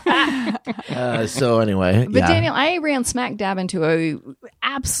 So anyway. But Daniel, I ran smack dab into a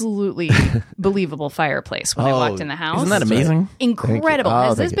absolutely believable fireplace when I walked in the house. Isn't that amazing? Incredible.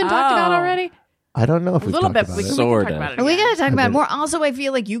 Has this been talked about already? I don't know if we've little talked bit. about We it. can Sorta. talk about it. Are we again. going to talk about it more? Also, I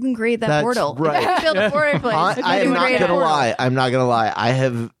feel like you can create that That's portal. right. You can build a fireplace. I am not gonna lie. I'm not gonna lie. I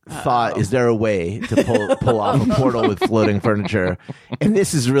have thought, is there a way to pull off a portal with floating furniture? And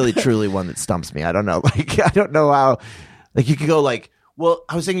this is really truly one that stumps me. I don't know. Like I don't know how. Like you could go like. Well,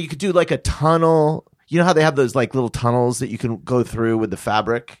 I was thinking you could do like a tunnel. You know how they have those like little tunnels that you can go through with the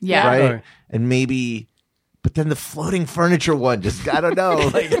fabric, Yeah. right? Sure. And maybe. But then the floating furniture one, just I don't know.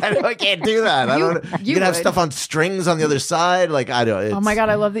 Like I can't do that. I don't. You can have would. stuff on strings on the other side. Like I don't. Oh my God,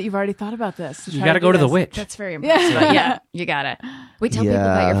 I love that you've already thought about this. You got to go to the witch. That's very impressive. Yeah, you got it. Wait, tell people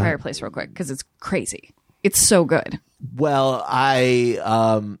about your fireplace real quick because it's crazy. It's so good. Well, I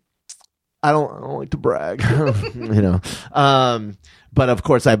don't like to brag, but of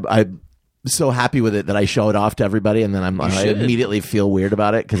course I'm so happy with it that I show it off to everybody, and then I immediately feel weird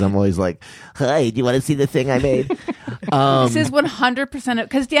about it because I'm always like, "Hey, do you want to see the thing I made?" This is 100%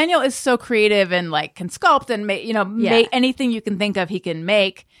 because Daniel is so creative and like can sculpt and make anything you can think of he can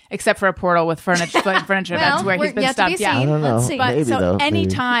make, except for a portal with furniture. That's where he's been yet to be stopped. Yeah, seen. I don't know. Let's see. but Maybe, so though, maybe.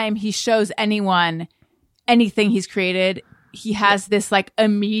 anytime he shows anyone anything he's created, he has this like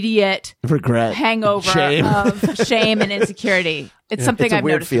immediate Regret, hangover shame. of shame and insecurity. It's something It's a I've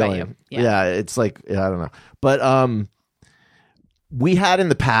weird noticed feeling. about you. Yeah, it's like I don't know, but we had in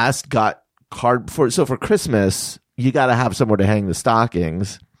the past got for Christmas you got to have somewhere to hang the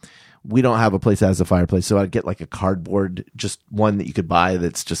stockings. We don't have a place that has a fireplace, so I'd get like a cardboard, just one that you could buy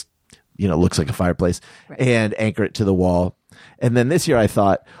that's just looks like a fireplace, and anchor it to the wall. And then this year I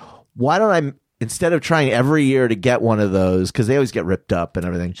thought, why don't I? Instead of trying every year to get one of those, because they always get ripped up and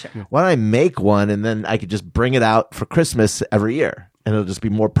everything, why don't I make one and then I could just bring it out for Christmas every year and it'll just be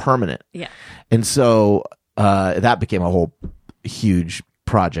more permanent. Yeah. And so that became a whole huge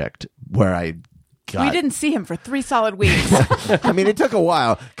project where I got... We didn't see him for 3 solid weeks. I mean, it took a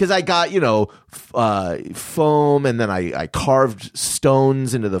while because I got, foam and then I carved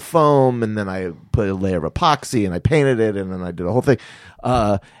stones into the foam and then I put a layer of epoxy and I painted it and then I did a whole thing.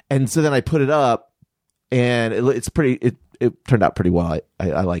 And so then I put it up and it turned out pretty well.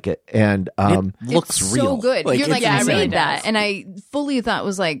 I like it. And it looks it's real. so good. You're like, yeah, I it really made that. does. And I fully thought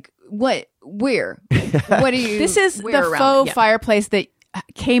was like, what? Where? What do you? This is where the around faux it? Yeah. fireplace that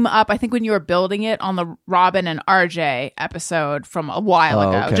came up, I think, when you were building it on the Robin and RJ episode from a while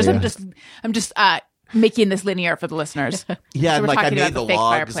ago. Okay, I'm just making this linear for the listeners. yeah, So and we're like I talking made about the fake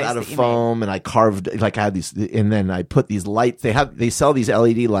logs fireplace out that of you foam, and I carved like I had these, and then I put these lights. They sell these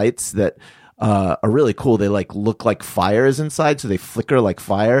LED lights that are really cool. They like look like fires inside, so they flicker like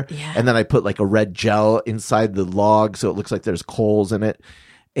fire. Yeah. And then I put like a red gel inside the log, so it looks like there's coals in it.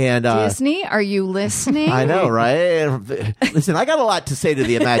 And Disney, are you listening? I know, right? Listen, I got a lot to say to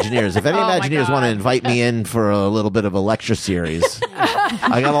the Imagineers. If any Oh, my Imagineers want to God. invite me in for a little bit of a lecture series,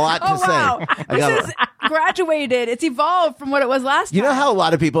 I got a lot to Oh, wow. say. This is graduated. It's evolved from what it was last You time. know how a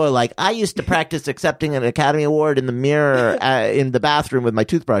lot of people are like, I used to practice accepting an Academy Award in the mirror in the bathroom with my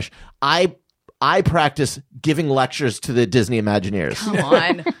toothbrush. I practice giving lectures to the Disney Imagineers. Come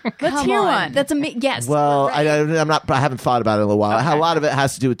on. Let's hear one. That's amazing. Yes. Well, right. I haven't thought about it in a while. A lot of it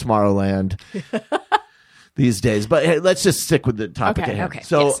has to do with Tomorrowland these days. But hey, let's just stick with the topic Okay, at hand. okay,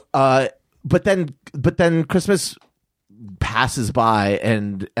 So, yes. but then Christmas passes by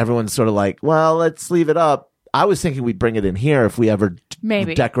and everyone's sort of like, well, let's leave it up. I was thinking we'd bring it in here if we ever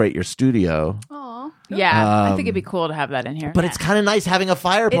Maybe. decorate your studio. Yeah, I think it'd be cool to have that in here. But it's kind of nice having a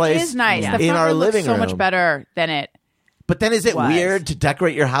fireplace. It is nice. The in front our room looks living so room. much better than it. But then is it was. weird to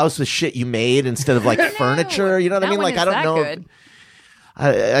decorate your house with shit you made instead of like furniture? You know what I That mean? one Like is I don't that know.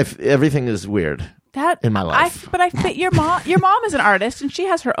 good. Everything is weird. That in my life. but I fit your mom. Your mom is an artist, and she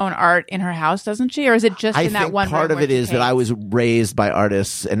has her own art in her house, doesn't she? Or is it just I in that think one? part room of where it is she that I paints? was raised by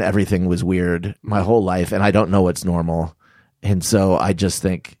artists and everything was weird my whole life, and I don't know what's normal, and so I just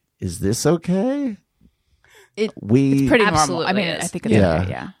think, is this okay? It We pretty Absolutely normal. I mean, is. I think it's Yeah. okay.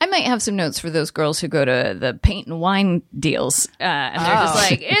 Yeah. I might have some notes for those girls who go to the paint and wine deals, and they're just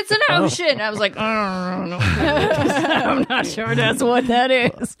like, "It's an ocean." I was like, "Oh, no, I'm not sure that's what that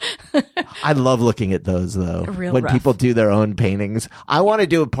is." I love looking at those though. Real when rough. people do their own paintings, I want to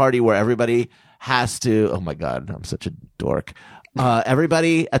do a party where everybody has to. Oh my god, I'm such a dork.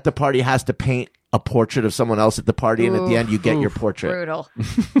 Everybody at the party has to paint a portrait of someone else at the party, and at the end, you get your portrait.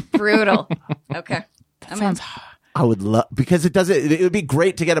 Brutal. Okay, Sounds. I would love because it would be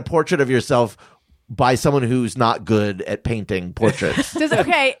great to get a portrait of yourself by someone who's not good at painting portraits. Does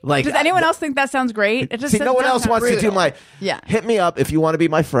Like, does anyone else think that sounds great? It just See, no one else wants to do my. Yeah. Hit me up if you want to be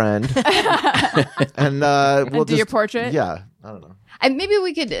my friend, and we'll do your portrait? Yeah, I don't know. And maybe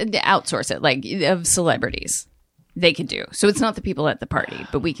we could outsource it, like of celebrities. they could do. So it's not the people at the party,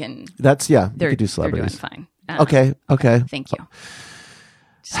 but we can. That's you They're could do celebrities. They're doing fine. Okay. Thank you.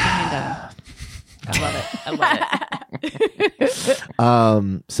 Just I love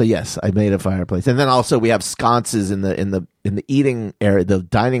it. So yes, I made a fireplace, and then also we have sconces in the eating area, the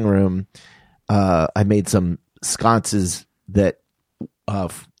dining room. I made some sconces that are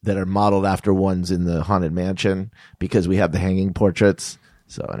modeled after ones in the Haunted Mansion because we have the hanging portraits.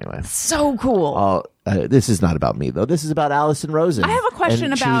 So anyway, so cool. This is not about me though. This is about Allison Rosen. I have a question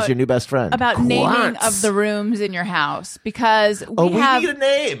and about choose your new best friend. About naming of the rooms in your house because we need a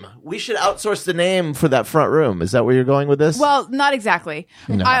name. We should outsource the name for that front room. Is that where you're going with this? Well, not exactly.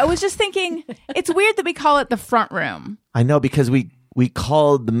 No. I was just thinking it's weird that we call it the front room. I know because we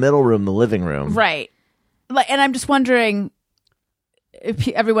called the middle room the living room, right? And I'm just wondering if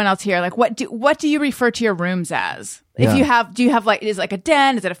everyone else here, like, what do you refer to your rooms as? If you have, do you have like, is it like a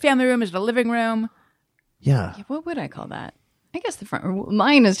den? Is it a family room? Is it a living room? Yeah. What would I call that? I guess the front room.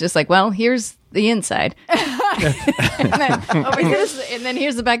 Mine is just like, well, here's the inside. and then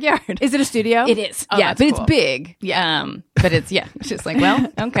here's the backyard. Is it a studio? It is. Oh, yeah, but cool. It's big. Yeah. But it's just like, well,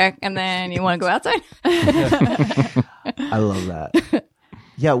 okay. And then you want to go outside? I love that.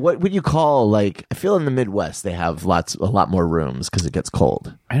 Yeah, what would you call, like, I feel in the Midwest they have a lot more rooms because it gets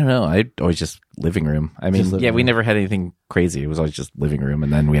cold. I don't know. I always just living room. I mean, we never had anything crazy. It was always just living room,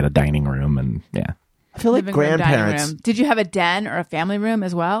 and then we had a dining room, and yeah. I feel like Living room, grandparents. dining room. Did you have a den or a family room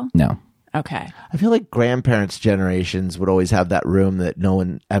as well? No. Okay. I feel like grandparents' generations would always have that room that no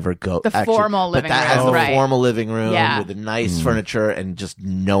one ever goes. The formal living but that room, has the right. formal living room Yeah. with the nice furniture, and just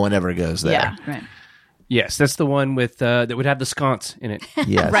no one ever goes there. Yeah. Right. Yes, that's the one with that would have the sconce in it.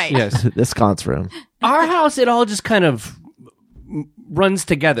 Yes. Right. Yes. The sconce room. Our house, it all just kind of runs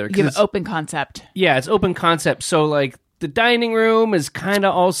together. You have an open concept. Yeah, it's open concept. So like the dining room is kind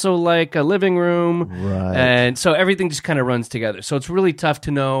of also like a living room. Right. And so everything just kind of runs together. So it's really tough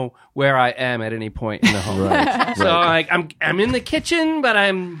to know where I am at any point in the home. Right. So like I'm in the kitchen, but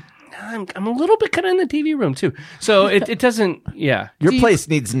I'm a little bit kind of in the TV room too. So it doesn't, yeah. Your place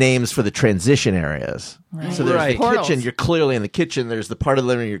needs names for the transition areas. Right. So there's Right. the Portals. kitchen, you're clearly in the kitchen. There's the part of the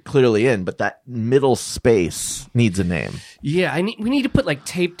living room you're clearly in, but that middle space needs a name. Yeah, we need to put like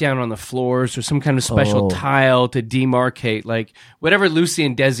tape down on the floors or some kind of special tile to demarcate, like whatever Lucy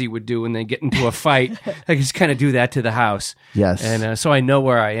and Desi would do when they get into a fight. I just kind of do that to the house. Yes. And so I know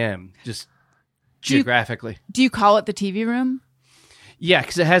where I am, just geographically. Do you call it the TV room? Yeah,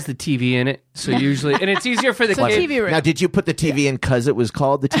 because it has the TV in it. So usually, and it's easier for the So kids. TV room. Now, did you put the TV in because it was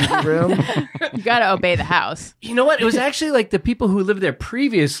called the TV room? You got to obey the house. You know what? It was actually like the people who lived there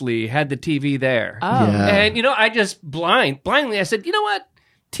previously had the TV there. Oh. Yeah. And, I just blindly, I said, you know what?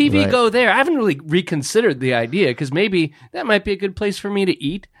 TV Right. go there. I haven't really reconsidered the idea because maybe that might be a good place for me to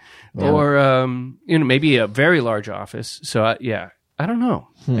eat or, maybe a very large office. So, I don't know.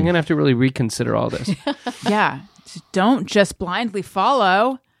 I'm going to have to really reconsider all this. Yeah. Don't just blindly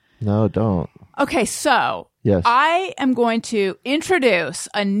follow. No, don't. Okay, so Yes. I am going to introduce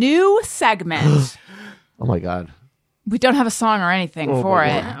a new segment. Oh, my God. We don't have a song or anything for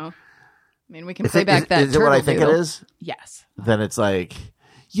it. I mean, we can play back that Is it what I turtle think doodle. it is? Yes. Then it's like,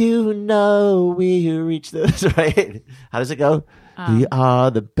 we reach this, right? How does it go? We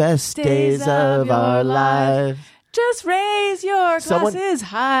are the best days of our life. Just raise your glasses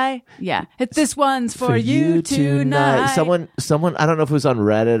high. Yeah. This one's for you tonight. Someone, I don't know if it was on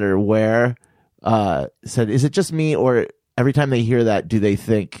Reddit or where, said, is it just me or every time they hear that, do they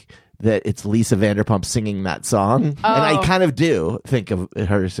think that it's Lisa Vanderpump singing that song? And I kind of do think of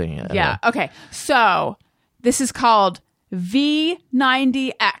her singing it. Yeah. Okay. So this is called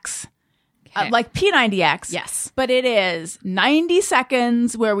V90X. Like P90X. Yes. But it is 90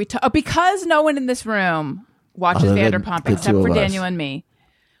 seconds where we talk. Because no one in this room watches Other than Vanderpump the except two for of us. Daniel and me.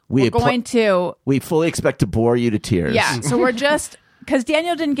 We We're going to. We fully expect to bore you to tears. Yeah. So we're just. Because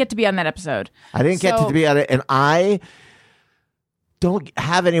Daniel didn't get to be on that episode. I didn't get to be on it, and I don't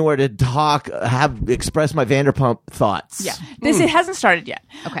have anywhere to express my Vanderpump thoughts. Yeah. It hasn't started yet.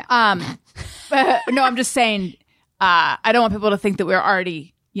 Okay. No, I'm just saying, I don't want people to think that we're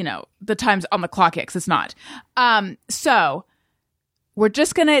already, the time's on the clock yet, 'cause it's not. So we're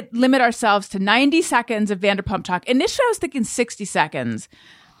just going to limit ourselves to 90 seconds of Vanderpump talk. Initially, I was thinking 60 seconds.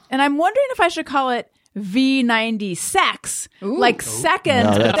 And I'm wondering if I should call it V90 sex, like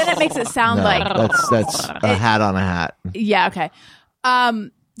seconds, No, but then it makes it sound like that's a hat on a hat. yeah, okay.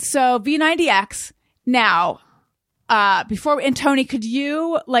 So V90X. Now, and Tony, could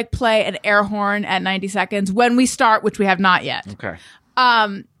you play an air horn at 90 seconds when we start, which we have not yet? Okay.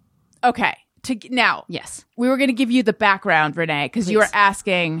 Okay. Now, Yes. we were going to give you the background, Renee, because you were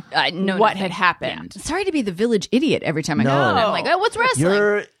asking what had happened. Yeah. Sorry to be the village idiot every time I No. go. I'm like, oh, what's wrestling? What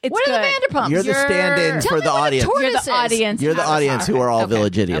are the Vanderpumps? You're the stand-in for the audience. You're the audience. You're the audience who are all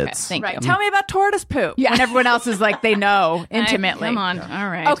village idiots. Thank you. Tell me about tortoise poop. Yeah. When everyone else is like, they know intimately. Come on. All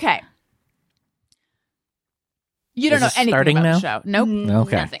right. Okay. You don't know this anything starting about now? the show. Nope.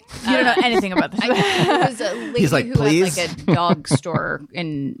 Okay. Nothing. You don't know anything about the show. It was a lady He's like, who "Please?" had like a dog store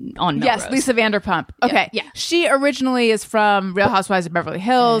on Melrose. Yes, Lisa Vanderpump. Okay. Yeah. She originally is from Real Housewives of Beverly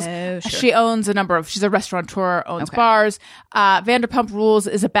Hills. Oh, sure. She owns she's a restaurateur, owns bars. Vanderpump Rules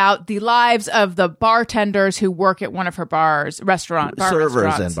is about the lives of the bartenders who work at one of her bars, bar Servers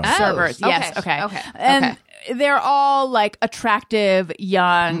restaurants. and bars. Servers, Oh, yes. okay. Okay. Okay. And Okay. they're all like attractive,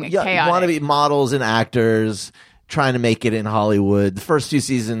 young, chaotic. Want to be models and actors trying to make it in Hollywood. The first 2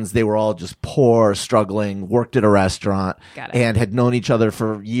 seasons, they were all just poor, struggling, worked at a restaurant, and had known each other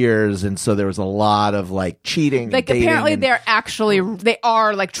for years. And so there was a lot of like cheating. Like and apparently dating they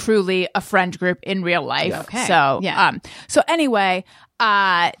are like truly a friend group in real life. Okay. So Yeah. So anyway,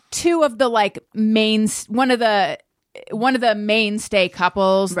 2 of the like one of the mainstay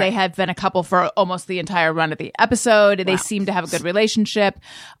couples, they have been a couple for almost the entire run of the episode. They seem to have a good relationship.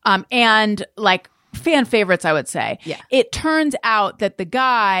 And like fan favorites, I would say. Yeah. It turns out that the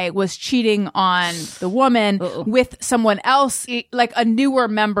guy was cheating on the woman with someone else, like a newer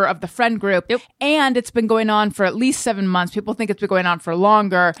member of the friend group. Yep. And it's been going on for at least 7 months. People think it's been going on for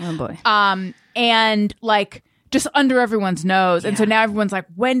longer. Oh, boy. And like just under everyone's nose. And so now everyone's like,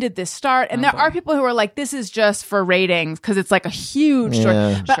 when did this start? And there are people who are like, this is just for ratings because it's like a huge story.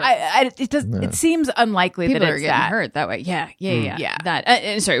 But it seems unlikely People that are it's getting that. hurt that way. Yeah.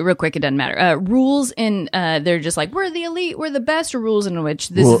 That. Sorry, real quick, it doesn't matter. Rules in they're just like we're the elite, we're the best, or rules in which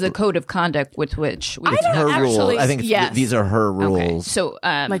this is a code of conduct with which we. don't her actually- rules. I think yes. these are her rules. Okay. So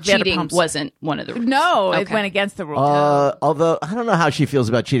Like cheating Vanderpumps. wasn't one of the rules. No, it Okay. went against the rules. Although I don't know how she feels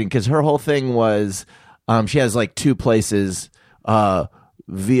about cheating because her whole thing was she has like 2 places,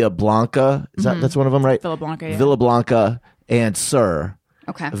 Villa Blanca. That's one of them, right? Villa Blanca, yeah. Villa Blanca and Sir.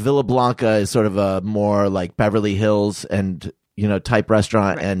 Okay. Villa Blanca is sort of a more like Beverly Hills and type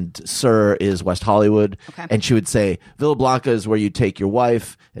restaurant, and Sir is West Hollywood. Okay. And she would say Villa Blanca is where you take your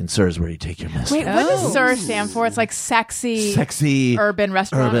wife, and Sir is where you take your mistress. Wait, what does SUR stand for? It's like sexy Urban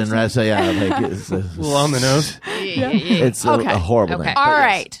restaurant. restaurant. Yeah, like it's A little on the nose. it's a Okay. horrible Okay. name. All But yes.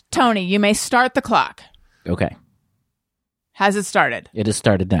 right, Tony, you may start the clock. Okay. Has it started? It has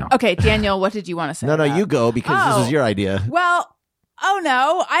started now. Okay, Daniel, what did you want to say? No, about- you go because this Oh. was your idea. Well,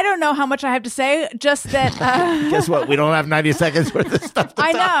 no, I don't know how much I have to say. Just that Guess what? We don't have 90 seconds worth of stuff to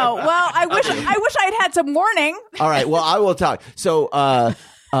I talk know. about. Well, I wish I'd had some warning. All right. Well, I will talk. So,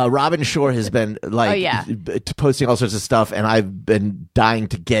 Robin Shore has been like posting all sorts of stuff, and I've been dying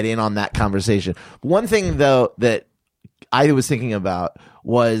to get in on that conversation. One thing, though, that I was thinking about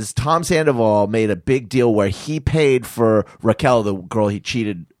was Tom Sandoval made a big deal where he paid for Raquel, the girl he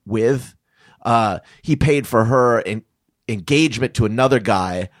cheated with. He paid for her engagement to another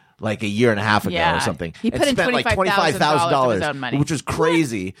guy like a year and a half ago or something. He put in spent like $25,000 of his own money. which was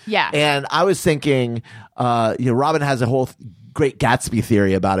crazy. Yeah. And I was thinking, Robin has a whole Great Gatsby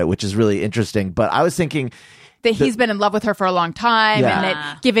theory about it, which is really interesting. But I was thinking that he's been in love with her for a long time, Yeah. and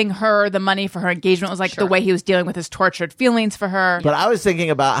that giving her the money for her engagement was like the way he was dealing with his tortured feelings for her. But I was thinking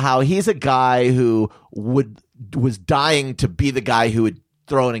about how he's a guy who was dying to be the guy who would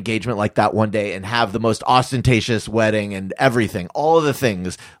throw an engagement like that one day and have the most ostentatious wedding and everything, all of the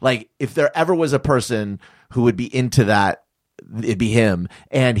things. Like if there ever was a person who would be into that, it'd be him.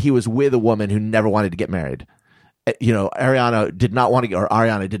 And he was with a woman who never wanted to get married. Ariana did not want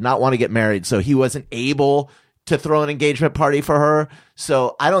to get married, so he wasn't able to throw an engagement party for her.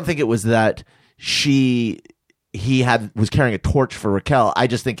 So I don't think it was that he was carrying a torch for Raquel. I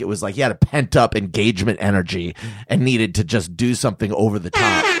just think it was like he had a pent up engagement energy and needed to just do something over the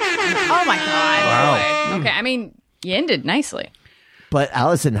top. Oh my God. Okay, I mean, you ended nicely. But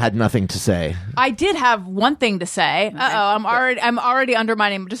Allison had nothing to say. I did have one thing to say. I'm already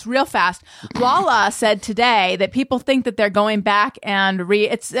undermining just real fast. Lala said today that people think that they're going back and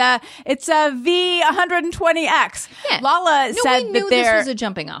it's a V120X. Yeah. Lala said we that knew they're this was a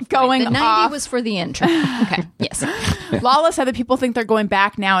jumping off. going The 90 off. was for the intro. Okay, yes. Lala said that people think they're going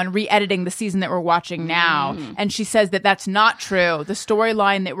back now and re-editing the season that we're watching now. And she says that that's not true. The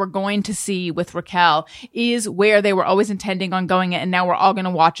storyline that we're going to see with Raquel is where they were always intending on going it, and now we're all going to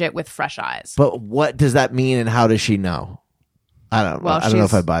watch it with fresh eyes. But what does that mean and how does she know? I don't know. I don't know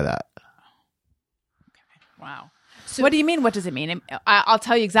if I buy that. Wow. So, what do you mean? What does it mean? I'll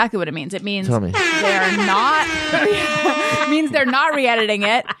tell you exactly what it means. It means Tell me. they're not. It means they're not re-editing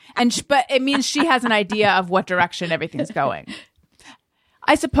it, but it means she has an idea of what direction everything's going.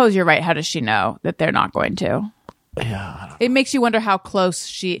 I suppose you're right. How does she know that they're not going to? Yeah. It makes you wonder how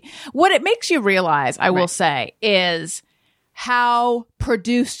close what it makes you realize, I will say, is how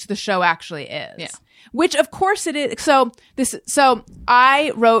produced the show actually is. Yeah. Which of course it is. So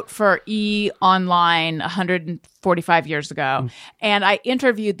I wrote for E! Online 145 years ago, and I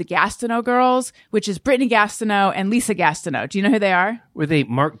interviewed the Gastineau girls, which is Brittany Gastineau and Lisa Gastineau. Do you know who they are? Were they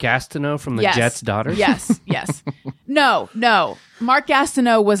Mark Gastineau from the Jets' daughters? Yes. No. Mark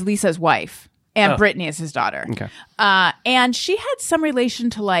Gastineau was Lisa's wife. And Brittany is his daughter. Okay. And she had some relation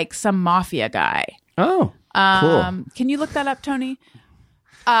to like some mafia guy. Oh, cool. Can you look that up, Tony?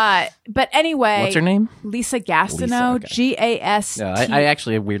 But anyway. What's her name? Lisa Gastineau. Lisa, okay. Gast. No, I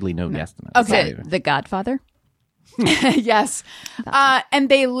actually weirdly know Gastineau. Okay. The Godfather? Yes. And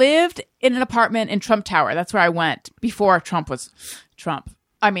they lived in an apartment in Trump Tower. That's where I went before Trump was Trump.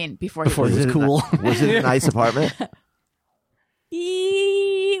 I mean, before he it was cool. Was it a nice apartment?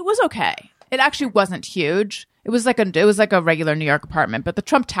 It was okay. It actually wasn't huge. It was like a regular New York apartment, but the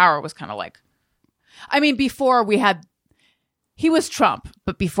Trump Tower was kind of like, I mean, he was Trump,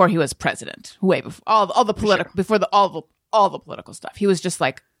 but before he was president, way before all the political, before all the political stuff, he was just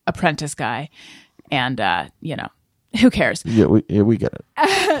like apprentice guy, and who cares? Yeah, we get it.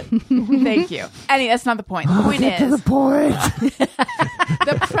 Thank you. Anyway, that's not the point. The point is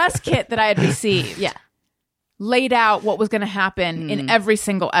the press kit that I had received. Laid out what was going to happen in every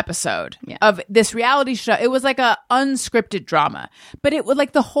single episode of this reality show. It was like a unscripted drama, but it was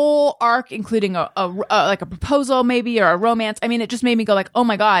like the whole arc, including a proposal maybe or a romance. I mean, it just made me go like, oh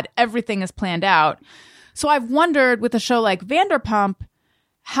my God, everything is planned out. So I've wondered with a show like Vanderpump,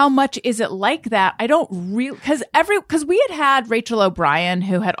 how much is it like that? I don't really, because we had Rachel O'Brien,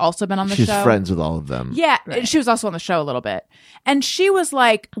 who had also been on the show. She's friends with all of them. Yeah, right. She was also on the show a little bit, and she was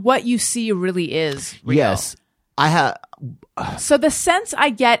like, what you see really is real. Yes. So the sense I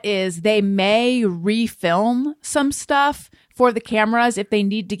get is they may refilm some stuff for the cameras if they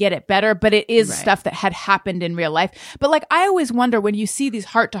need to get it better, but it is stuff that had happened in real life. But like, I always wonder when you see these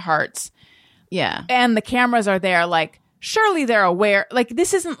heart-to-hearts, and the cameras are there, like, surely they're aware. Like,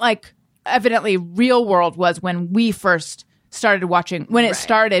 this isn't like evidently Real World was when we first started watching, when it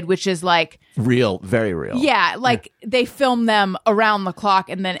started, which is like real, very real. Yeah, like they filmed them around the clock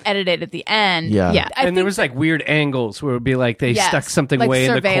and then edited at the end. Yeah. And there was like weird angles where it would be like they stuck something like way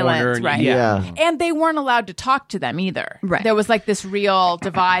in the corner. Right. Yeah. And they weren't allowed to talk to them either. Right. There was like this real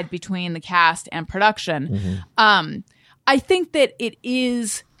divide between the cast and production. I think that it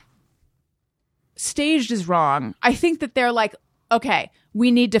is staged is wrong. I think that they're like, okay,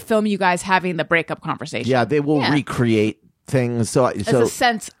 we need to film you guys having the breakup conversation. Yeah, they will recreate things. That's a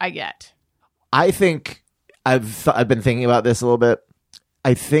sense I get. I think I've been thinking about this a little bit.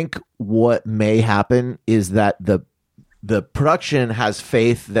 I think what may happen is that the production has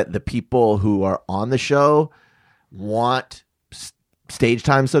faith that the people who are on the show want stage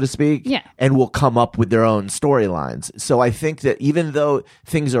time, so to speak, and will come up with their own storylines. So I think that even though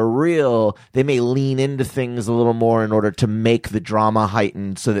things are real, they may lean into things a little more in order to make the drama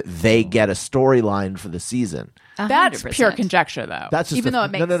heightened so that they get a storyline for the season. 100%. That's pure conjecture, though. That's just even though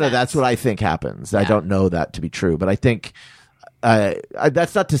it makes sense. No. That's what I think happens. I don't know that to be true, but I think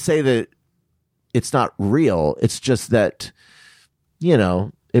that's not to say that it's not real. It's just that,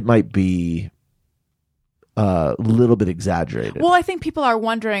 it might be a little bit exaggerated. Well, I think people are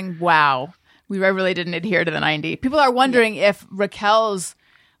wondering, wow, we really didn't adhere to the 90. People are wondering if Raquel's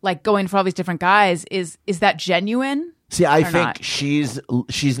like going for all these different guys, is that genuine? See, I think she's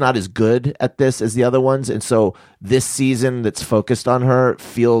not as good at this as the other ones, and so this season that's focused on her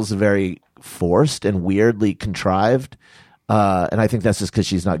feels very forced and weirdly contrived. And I think that's just because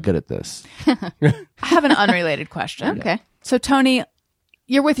she's not good at this. I have an unrelated question. Okay. So, Tony,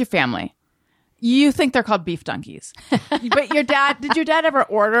 you're with your family. You think they're called beef donkeys. But did your dad ever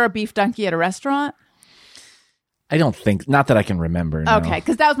order a beef donkey at a restaurant? I don't think, not that I can remember. No. Okay,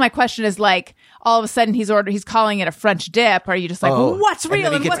 because that was my question is like, all of a sudden he's calling it a French dip. Are you just like, what's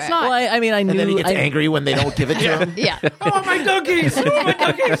real and what's not? Well, I knew. And then he gets angry when they don't give it to him. Yeah. Oh, my donkeys! Oh, my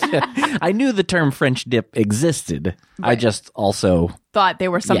donkeys! I knew the term French dip existed. Right. I just also thought they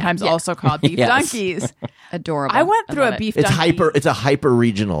were sometimes also called beef donkeys. Adorable. I went through a beef donkey. It's a hyper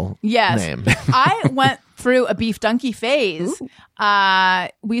regional name. I went through a beef donkey phase.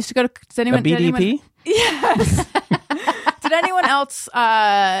 We used to go to. Does anyone? A BDP? Yes. Did Did anyone else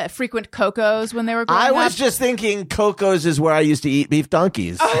frequent Coco's when they were growing I up? was just thinking Coco's is where I used to eat beef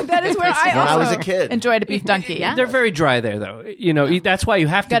donkeys. That is where when I was a kid. enjoyed a beef donkey. Yeah. They're very dry there, though. That's why you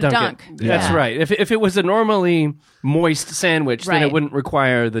have to Gotta dunk dunk. it. That's Yeah. right. If it was a normally moist sandwich, then Right. it wouldn't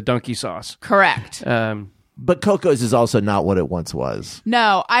require the donkey sauce. Correct. But Coco's is also not what it once was.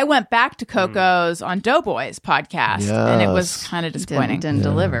 No, I went back to Coco's on Doughboys podcast, and it was kind of disappointing. Didn't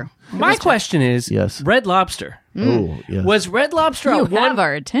deliver. My question is, Yes. Red Lobster. Oh, yes. Was Red Lobster You at one have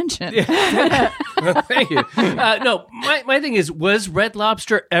our attention. Thank you. No, my thing is, was Red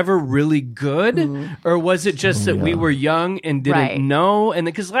Lobster ever really good, or was it just that we were young and didn't Right. know? And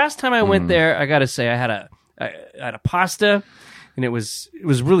because last time I went there, I got to say, I had a pasta, and it was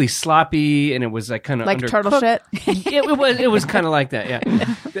really sloppy, and it was like kind of Like turtle shit. It was kind of like that.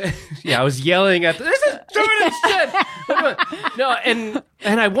 Yeah, yeah. I was yelling at this is Jordan shit. No,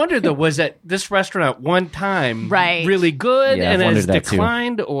 and I wondered though, was that this restaurant at one time Right. really good Yeah, and I've has wondered that too.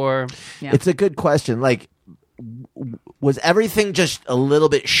 declined, or It's a good question. Like, was everything just a little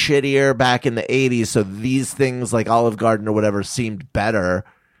bit shittier back in the 80s? So these things like Olive Garden or whatever seemed better.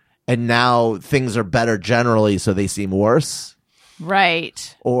 And now things are better generally, so they seem worse?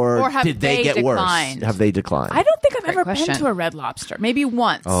 Right. Or have did they get declined? worse? Have they declined? I don't think I've ever question. been to a Red Lobster. Maybe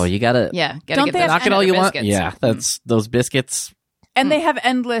once. Oh, you gotta Yeah, gotta Don't get they those have knock it all you want. biscuits. Yeah, that's those biscuits. And they have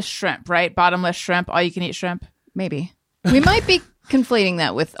endless shrimp, right? Bottomless shrimp, all you can eat shrimp. Maybe. We might be conflating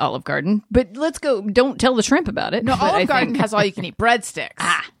that with Olive Garden, but let's go. Don't tell the shrimp about it. No, But I Olive Garden think- has all you can eat breadsticks.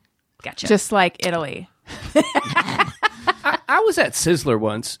 Gotcha. Just like Italy. I was at Sizzler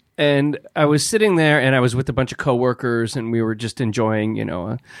once, and I was sitting there, and I was with a bunch of coworkers, and we were just enjoying, The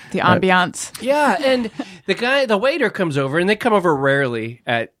ambiance. yeah. And the waiter comes over, and they come over rarely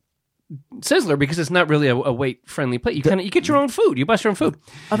at Sizzler because it's not really a weight friendly plate. You get your own food. You bust your own food.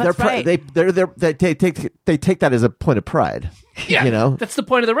 Oh, that's right. They take that as a point of pride. Yeah, You know? that's the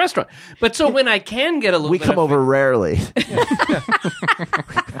point of the restaurant. But so when I can get a little, We bit come of, over rarely.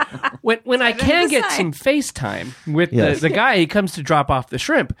 when I can get some FaceTime with the guy, he comes to drop off the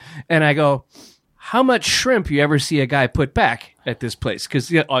shrimp, and I go, "How much shrimp you ever see a guy put back at this place?"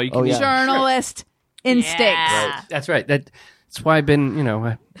 Because all you can eat. Journalist instincts. Yeah. That's right. That's why I've been,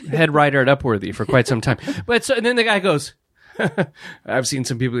 a head writer at Upworthy for quite some time. But and then the guy goes, "I've seen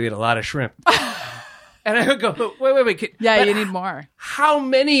some people eat a lot of shrimp." And I would go, wait. Yeah, you need more. How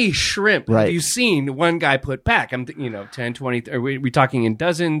many shrimp Right. have you seen one guy put back? I'm thinking, 10, 20, are we talking in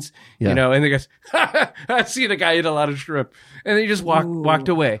dozens? Yeah. And they goes, I've seen a guy eat a lot of shrimp. And then he just walked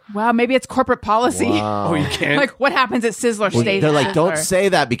away. Wow, maybe it's corporate policy. Oh, you can't? Like what happens at Sizzler stays. They're like, at don't Sizzler. say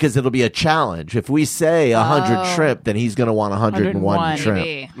that because it'll be a challenge. If we say 100 shrimp, then he's going to want 101 101. shrimp.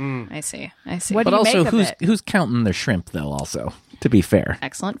 Maybe. I see. What But do you also, make of it? who's counting their shrimp though? Also, to be fair,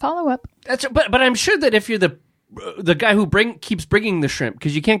 Excellent follow up. That's but I'm sure that if you're the guy who keeps bringing the shrimp,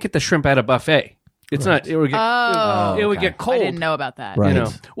 because you can't get the shrimp at a buffet. It's not. It would get. It would get cold. I didn't know about that. Right.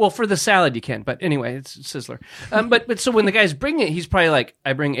 Well, for the salad you can, but anyway, it's Sizzler. But so when the guy's bringing it, he's probably like,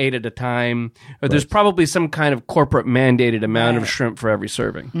 I bring 8 at a time, or there's probably some kind of corporate mandated amount of shrimp for every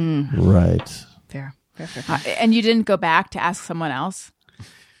serving. Right. Fair. And you didn't go back to ask someone else?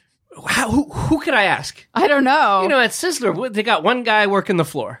 Who could I ask? I don't know. At Sizzler, they got one guy working the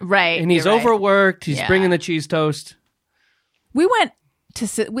floor, Right, and he's you're right. overworked. He's Yeah. bringing the cheese toast. We went to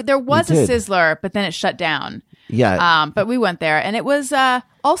there was a did. Sizzler, but then it shut down. Yeah. But we went there, and it was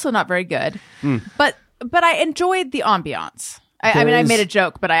also not very good. But I enjoyed the ambiance. I mean, I There's- made a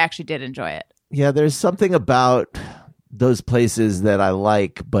joke, but I actually did enjoy it. Yeah, there's something about those places that I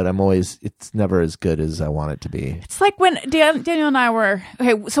like, but it's never as good as I want it to be. It's like when Daniel and I were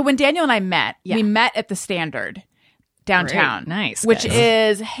so when Daniel and I met, we met at the Standard downtown. Great. Nice, which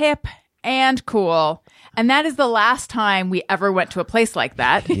guys. is hip and cool. And that is the last time we ever went to a place like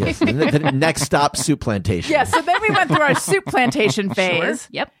that. Yes. And the next stop, Soup Plantation. Yeah, so then we went through our soup plantation phase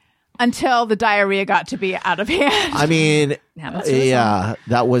Yep. until the diarrhea got to be out of hand. I mean, Happens to us yeah,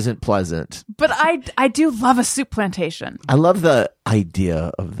 that wasn't pleasant. But I do love a soup plantation. I love the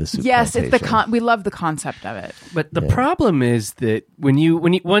idea of the soup Yes, plantation. it's we love the concept of it. But the problem is that when you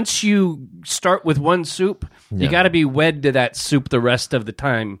once you start with one soup, you got to be wed to that soup the rest of the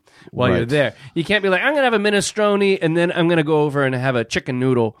time while you're Right. there. You can't be like, I'm gonna have a minestrone and then I'm gonna go over and have a chicken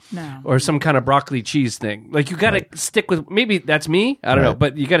noodle or some kind of broccoli cheese thing. Like you got to stick with. Maybe that's me. I don't know,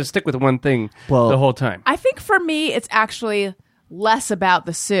 but you got to stick with one thing the whole time. I think for me, it's actually less about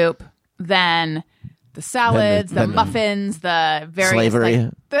the soup than the salads, the than the muffins, the various slavery.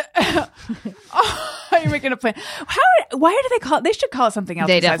 You're making a plan. Why do they call it? They should call it something else.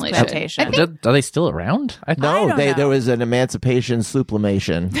 They besides definitely should. plantation. are they still around? I don't know. There was an emancipation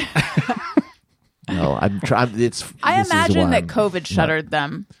souplimation. No, I'm trying. I imagine that COVID shuttered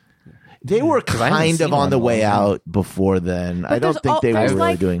them. They were kind of on the way out before then. I don't think they were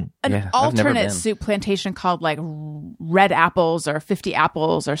really doing an alternate soup plantation called like Red Apples or 50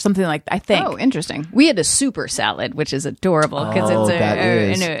 Apples or something like that, I think. Oh, interesting. We had a super salad, which is adorable because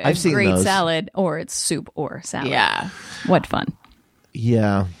it's a great salad, or it's soup or salad. Yeah. What fun.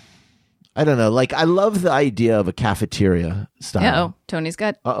 Yeah. I don't know. Like, I love the idea of a cafeteria style. Uh-oh. Tony's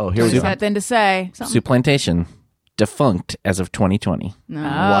got here we go. Something to say. Soup plantation. Defunct as of 2020.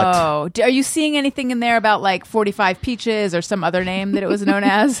 Oh, are you seeing anything in there about like 45 Peaches or some other name that it was known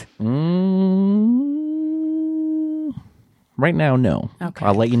as? Right now, no. Okay.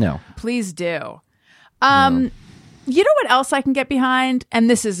 I'll let you know. Please do. You know what else I can get behind? And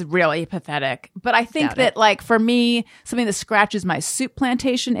this is really pathetic, but I think that like for me, something that scratches my soup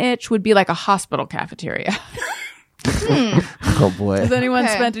plantation itch would be like a hospital cafeteria. Oh boy. Has anyone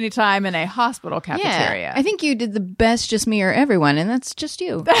spent any time in a hospital cafeteria? Yeah, I think you did the best, just me or everyone, and that's just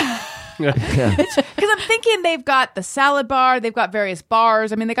you. Because I'm thinking they've got the salad bar, they've got various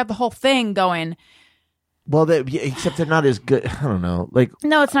bars. I mean, they got the whole thing going. Well, except they're not as good. I don't know. Like,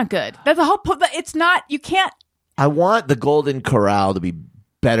 no, it's not good. That's the whole. It's not. You can't. I want the Golden Corral to be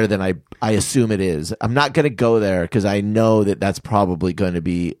better than I assume it is. I'm not going to go there because I know that that's probably going to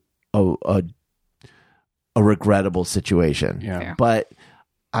be a regrettable situation. Yeah. But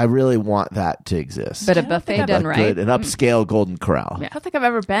I really want that to exist. But a buffet done right. An upscale Golden Corral. I don't think I've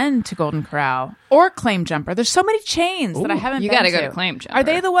ever been to Golden Corral or Claim Jumper. There's so many chains that I haven't been to. You got to go to Claim Jumper. Are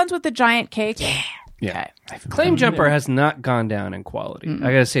they the ones with the giant cake? Yeah. Claim Jumper has not gone down in quality.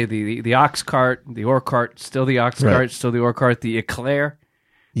 I gotta say the ox cart, the ore cart, still the ox cart, still the ore cart, the eclair,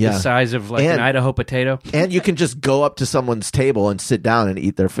 the size of like an Idaho potato. And you can just go up to someone's table and sit down and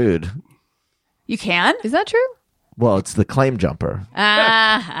eat their food. You can? Is that true? Well, it's the Claim Jumper.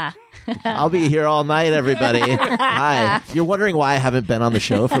 I'll be here all night, everybody. Hi. You're wondering why I haven't been on the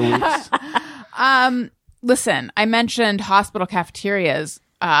show for weeks? Listen, I mentioned hospital cafeterias.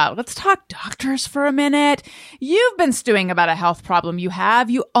 Let's talk doctors for a minute. You've been stewing about a health problem you have.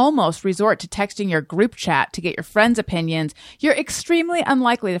 You almost resort to texting your group chat to get your friends' opinions. You're extremely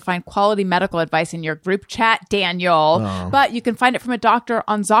unlikely to find quality medical advice in your group chat, Daniel. But you can find it from a doctor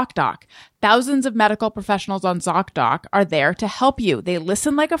on ZocDoc. Thousands of medical professionals on ZocDoc are there to help you. They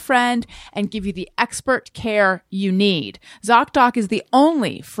listen like a friend and give you the expert care you need. ZocDoc is the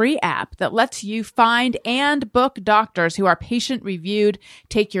only free app that lets you find and book doctors who are patient-reviewed,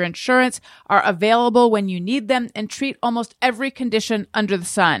 take your insurance, are available when you need them, and treat almost every condition under the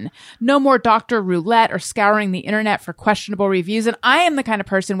sun. No more doctor roulette or scouring the internet for questionable reviews. And I am the kind of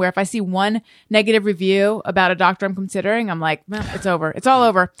person where if I see one negative review about a doctor I'm considering, I'm like, well, it's over. It's all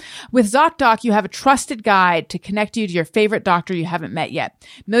over. With ZocDoc, you have a trusted guide to connect you to your favorite doctor you haven't met yet.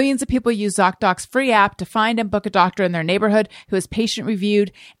 Millions of people use ZocDoc's free app to find and book a doctor in their neighborhood who is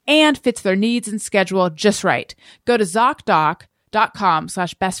patient-reviewed and fits their needs and schedule just right. Go to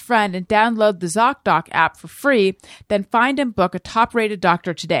ZocDoc.com/bestfriend and download the ZocDoc app for free. Then find and book a top-rated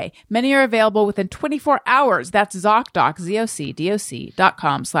doctor today. Many are available within 24 hours. That's ZocDoc,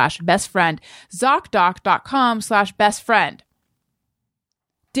 ZocDoc.com/bestfriend. ZocDoc.com/bestfriend.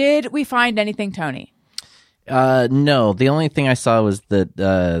 Did we find anything, Tony? No. The only thing I saw was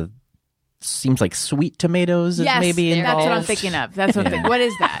that seems like sweet tomatoes is maybe involved. That's what I'm thinking of. That's what I'm thinking. What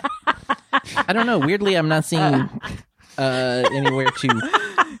is that? I don't know. Weirdly, I'm not seeing anywhere to...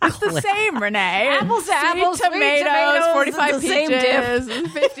 It's the same, Renee. Apples to apples, tomatoes, 45 peaches,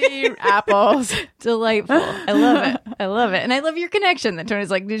 50 apples. Delightful. I love it. I love it. And I love your connection that Tony's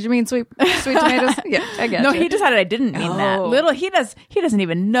like, did you mean sweet tomatoes? Yeah, I guess. No, he decided I didn't mean that. He doesn't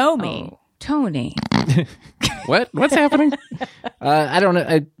even know me. Oh, Tony. What's happening? I don't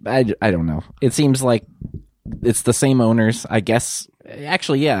know. I don't know. It seems like it's the same owners, I guess.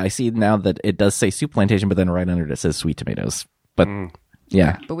 Actually, yeah, I see now that it does say soup plantation, but then right under it says sweet tomatoes. But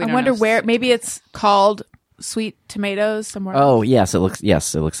yeah. But I wonder where. Maybe it's called Sweet Tomatoes somewhere. Oh, yes, it looks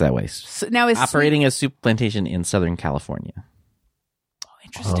that way. So now is operating as soup plantation in Southern California. Oh,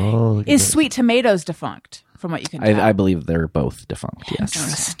 interesting. Is Sweet Tomatoes defunct? From what you can tell, I believe they're both defunct. Yes.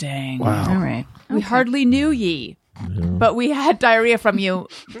 Interesting. Wow. All right. We hardly knew ye. But we had diarrhea from you,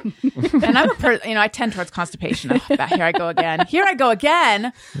 and I'm I tend towards constipation. Here I go again.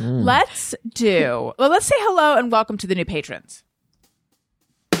 Let's say hello and welcome to the new patrons.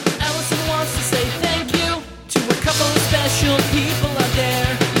 Allison wants to say thank you to a couple of special people out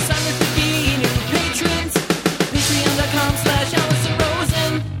there who signed up to be new patrons. Patreon.com/Allison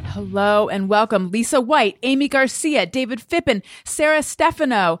Rosen. Hello and welcome Lisa White, Amy Garcia, David Fippen, Sarah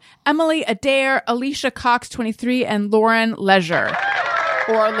Stefano, Emily Adair, Alicia Cox 23, and Lauren Leisure.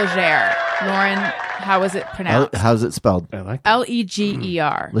 or Leger? Lauren, how is it pronounced? How's it spelled? I like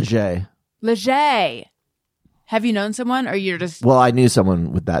Leger. Leger. Leger. Have you known someone, or you're just Well, I knew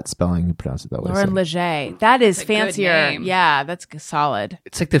someone with that spelling who pronounced it that way. Lauren so. Leger? That is That's a good fancier. name. Yeah, that's solid.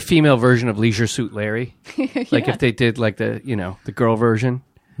 It's like the female version of Leisure Suit Larry. Like if they did like the girl version.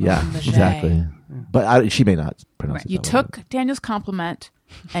 Yeah, Leger. exactly. But she may not pronounce it You that way. took Daniel's compliment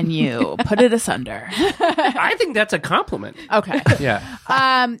and you put it asunder. I think that's a compliment. Okay.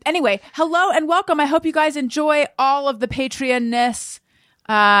 Yeah. Anyway, hello and welcome. I hope you guys enjoy all of the Patreon-ness.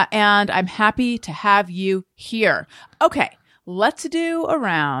 And I'm happy to have you here. Okay, let's do a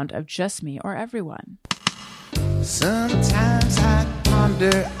round of just me or everyone. Sometimes I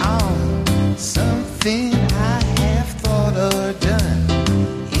ponder on something I have thought or done.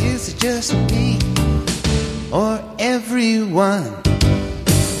 Is it just me or everyone?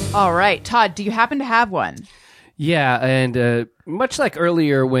 All right, Todd, do you happen to have one? Yeah, and much like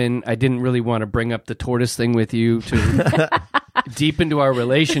earlier when I didn't really want to bring up the tortoise thing with you to deep into our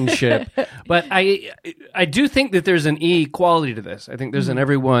relationship, but I do think that there's an E quality to this. I think there's an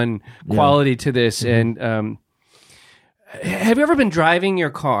everyone quality to this. And have you ever been driving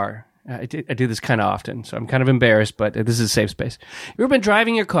your car? I do this kind of often, so I'm kind of embarrassed, but this is a safe space. You ever been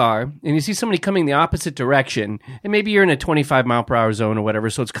driving your car and you see somebody coming the opposite direction, and maybe you're in a 25 mile per hour zone or whatever,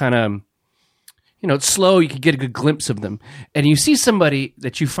 so it's kind of, it's slow, you could get a good glimpse of them, and you see somebody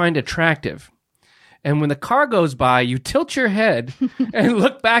that you find attractive. And when the car goes by, you tilt your head and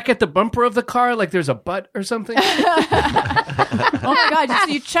look back at the bumper of the car like there's a butt or something. Oh my God,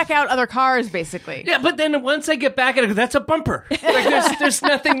 so you check out other cars, basically. Yeah, but then once I get back at it, that's a bumper. Like there's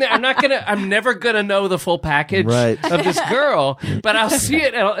nothing there. I'm never gonna know the full package of this girl, but I'll see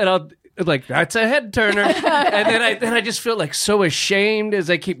it and I'll like, that's a head turner. And then I just feel like so ashamed as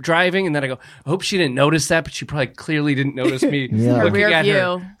I keep driving, and then I go, I hope she didn't notice that, but she probably clearly didn't notice me looking rear at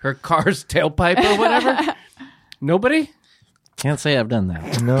view. her car's tailpipe or whatever. Nobody? Can't say I've done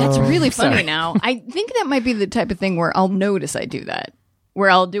that. No. That's really funny now. I think that might be the type of thing where I'll notice I do that.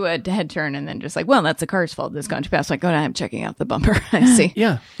 Where I'll do a head turn and then just like, well, that's the car's fault. It's gone too fast. Like, oh, I'm checking out the bumper. I see.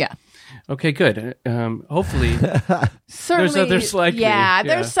 Yeah. Yeah. Okay, good. Hopefully. Certainly, There's others like me. yeah, Yeah.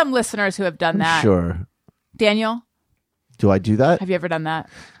 there's some listeners who have done that. Sure. Daniel, Do I do that? have you ever done that?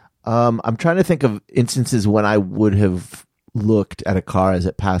 I'm trying to think of instances when I would have looked at a car as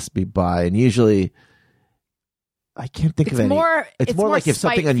it passed me by, and usually I can't think It's of any. more- it's it's more more like if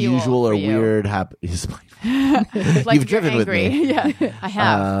something spite fuel unusual or for you. weird happens. Like You've you're driven with angry. me. Yeah, I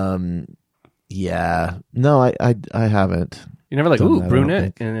have. Yeah. No, I haven't. You're never like, Done ooh, that, I don't brunette.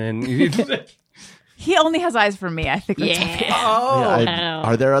 think. And then He only has eyes for me. I think that's okay. Yeah,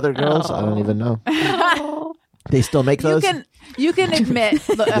 are there other girls? I don't even know. They still make those? You can admit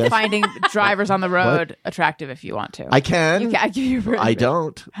finding drivers on the road attractive if you want to. I can. I give you I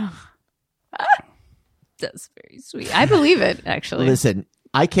don't. That's very sweet. I believe it, actually. Listen,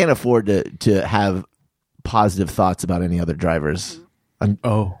 I can't afford to have positive thoughts about any other drivers.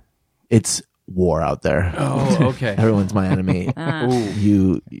 It's war out there. Oh, okay. Everyone's my enemy. I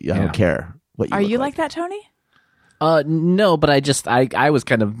don't care what you Are look you like that, Tony? No, but I was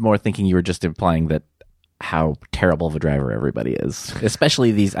kind of more thinking you were just implying that how terrible of a driver everybody is,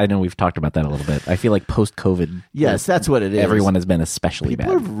 especially these. I know we've talked about that a little bit. I feel like post-COVID, Yes, that's what it is. everyone has been especially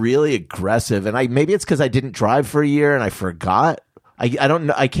People are bad. really aggressive, and maybe it's because I didn't drive for a year and I forgot. I don't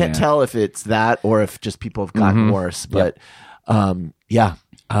know. I can't tell if it's that or if just people have gotten worse. But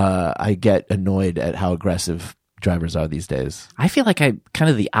I get annoyed at how aggressive drivers are these days. I feel like I'm kind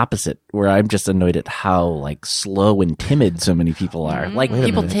of the opposite, where I'm just annoyed at how like slow and timid so many people are. Like Wait a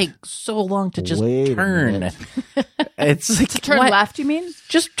people minute. take so long to just Wait a turn. minute. It's like Turn what? left, you mean?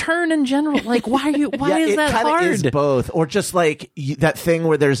 Just turn in general. Like why are you? Why is that it kinda hard? is both, or just like that thing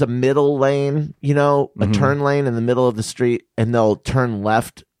where there's a middle lane, a turn lane in the middle of the street, and they'll turn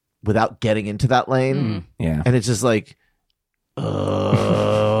left without getting into that lane, Yeah. and it's just like,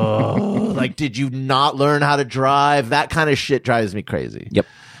 like, did you not learn how to drive? That kind of shit drives me crazy. Yep.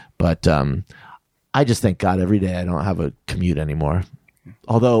 But I just thank God every day I don't have a commute anymore.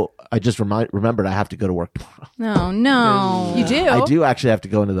 Although I just remembered I have to go to work tomorrow. No. You do? I do actually have to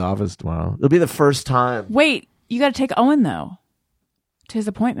go into the office tomorrow. It'll be the first time. Wait, you got to take Owen, though, to his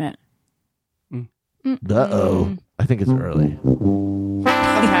appointment. Uh-oh. I think it's early. Okay.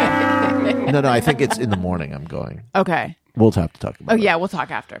 No, I think it's in the morning I'm going. Okay. We'll have to talk about Oh, it. yeah, we'll talk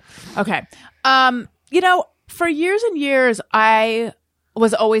after. Okay. For years and years, I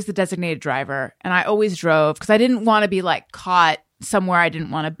was always the designated driver, and I always drove because I didn't want to be like caught somewhere I didn't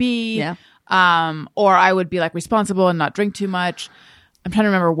want to be. Yeah. Or I would be like responsible and not drink too much. I'm trying to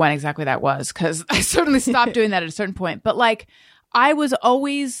remember when exactly that was because I certainly stopped doing that at a certain point. But like, I would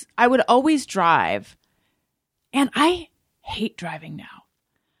always drive, and I hate driving now.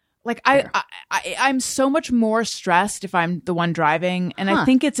 Like I'm so much more stressed if I'm the one driving, and I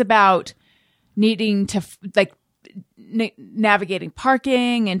think it's about needing to navigating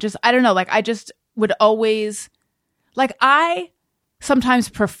parking and just I don't know. Like I just would always I sometimes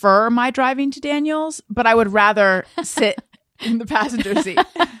prefer my driving to Daniel's, but I would rather sit in the passenger seat.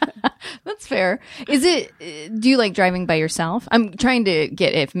 That's fair. Do you like driving by yourself? I'm trying to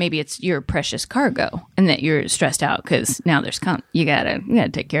get if maybe it's your precious cargo and that you're stressed out because now there's you gotta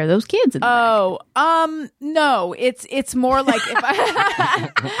take care of those kids. In the back. No, it's more like if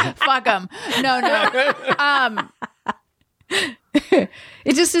I fuck them. No.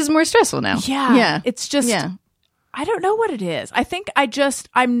 It just is more stressful now. Yeah. It's just, I don't know what it is. I think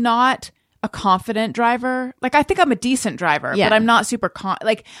I'm not a confident driver. Like, I think I'm a decent driver, but I'm not super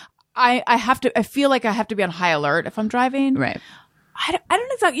I feel like I have to be on high alert if I'm driving. Right. I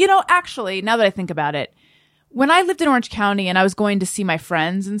don't exactly, actually, now that I think about it, when I lived in Orange County and I was going to see my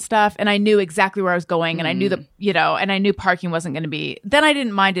friends and stuff, and I knew exactly where I was going, and I knew and I knew parking wasn't going to be, then I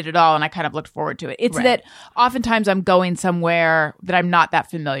didn't mind it at all, and I kind of looked forward to it. It's that oftentimes I'm going somewhere that I'm not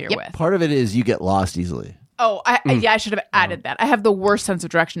that familiar with. Part of it is you get lost easily. Oh, I should have added that. I have the worst sense of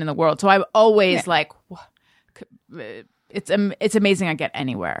direction in the world, so I'm always it's amazing I get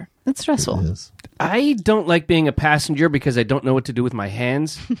anywhere. That's stressful. I don't like being a passenger because I don't know what to do with my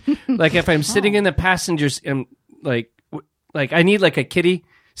hands. Like if I'm sitting in the passenger's, like I need like a kiddie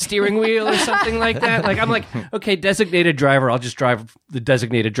steering wheel or something like that. Like I'm like, okay, designated driver. I'll just drive the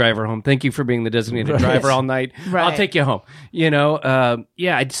designated driver home. Thank you for being the designated driver all night. Right. I'll take you home.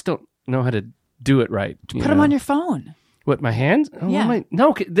 I just don't know how to do it right. Put them on your phone. What, my hands? Oh, yeah.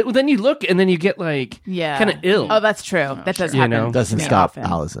 No, then you look and then you get kind of ill. Oh, that's true. That does happen. Doesn't stop often.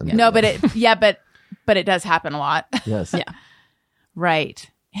 Allison. Yeah. No, but it does happen a lot. Yes. Yeah. Right.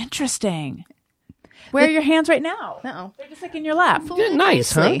 Interesting. Where are your hands right now? No. They're just like in your lap.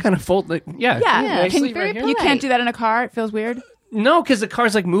 Nice, huh? Kind of fold. Yeah. Nicely very right here. You can't do that in a car. It feels weird. No, because the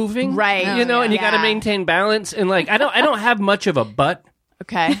car's like moving. Right. And you got to maintain balance. And I don't have much of a butt.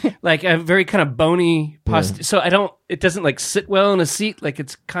 Okay. Like a very kind of bony posture. So it doesn't sit well in a seat. Like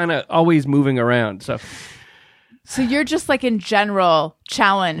it's kind of always moving around. So you're just in general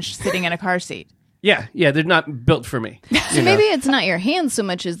challenged sitting in a car seat. Yeah, they're not built for me. So maybe it's not your hands so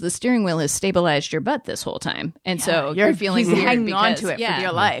much as the steering wheel has stabilized your butt this whole time. And so you're feeling he's weird hanging on to because, it for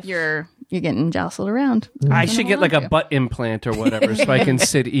dear life. You're getting jostled around. I should get a butt implant or whatever so I can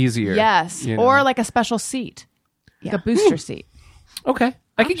sit easier. Yes. Or a special seat. Like a booster seat. Okay.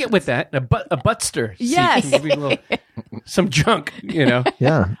 I could get with that. A buttster. Yes. Seat. Maybe some junk, Yeah.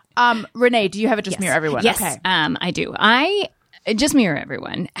 Renee, do you have a Just Mirror Everyone? Yes, okay. I do. Just Mirror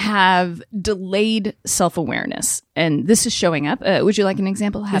Everyone have delayed self-awareness, and this is showing up. Would you like an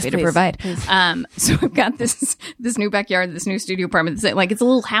example? Happy to provide. So I've got this new backyard, this new studio apartment. It's a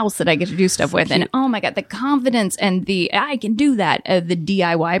little house that I get to do stuff with, and oh my god, the confidence and I can do that. The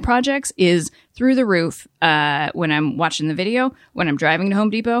DIY projects is through the roof. When I'm watching the video, when I'm driving to Home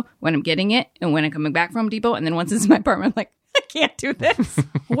Depot, when I'm getting it, and when I'm coming back from Home Depot, and then once it's in my apartment, I'm like, I can't do this.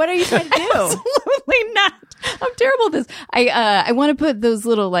 What are you trying to do? Absolutely not. I'm terrible at this. I want to put those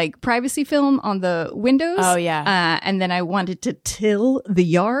little privacy film on the windows. Oh yeah. And then I wanted to till the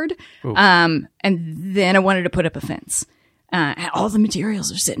yard. And then I wanted to put up a fence. And all the materials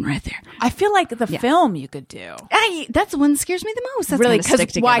are sitting right there. I feel like the film you could do. That's the one that scares me the most. That's really going to stick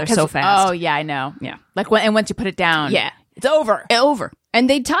together so fast. Oh yeah, I know. Yeah. And once you put it down, it's over. And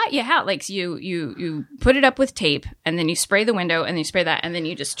they taught you how, you put it up with tape, and then you spray the window, and then you spray that, and then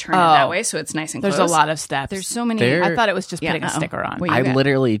you just turn it that way, so it's nice and close. There's a lot of steps. There's so many. I thought it was just putting a sticker on. I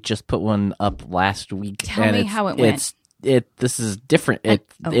literally just put one up last week. Tell me how it went. This is different.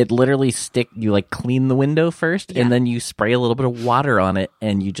 It literally you clean the window first, and then you spray a little bit of water on it,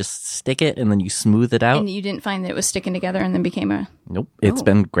 and you just stick it, and then you smooth it out. And you didn't find that it was sticking together and then became a... Nope. It's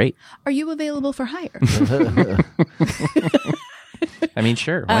been great. Are you available for hire? I mean,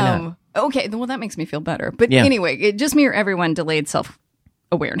 sure. Why not? Okay. Well, that makes me feel better. But anyway, it Just Mirror Everyone delayed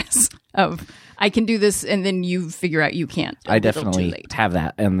self-awareness of... I can do this, and then you figure out you can't. I definitely have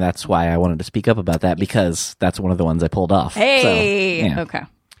that, and that's why I wanted to speak up about that, because that's one of the ones I pulled off. Hey! So, Okay.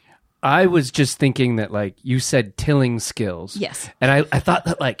 I was just thinking that, you said tilling skills. Yes. And I thought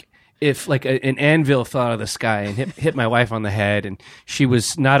that, if, an anvil fell out of the sky and hit my wife on the head, and she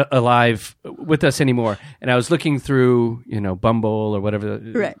was not alive with us anymore, and I was looking through, Bumble or whatever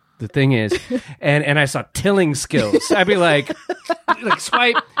the thing is, and I saw tilling skills, I'd be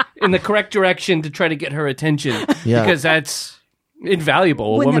swipe in the correct direction to try to get her attention, because that's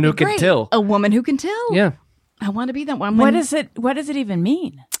invaluable. A woman who can till. A woman who can till. Yeah. I want to be that one. What does it even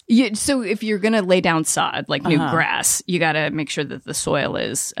mean? So if you're going to lay down sod, like new grass, you got to make sure that the soil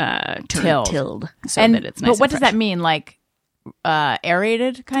is tilled so that it's nice. But what and does fresh. that mean? Like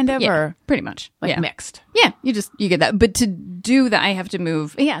aerated, kind of, Yeah, or pretty much. like mixed? Yeah, you get that. But to do that, I have to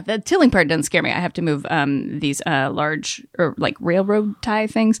move. Yeah, the tilling part doesn't scare me. I have to move these large or like railroad tie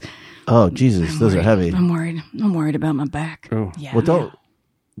things. Oh Jesus, those are heavy. I'm worried about my back. Oh. Yeah. Well,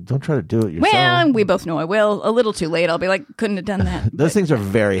 don't try to do it yourself. Well, we both know I will. A little too late. I'll be like, couldn't have done that. Those things are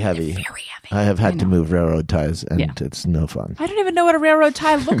very heavy. Very heavy. I have had to move railroad ties, and it's no fun. I don't even know what a railroad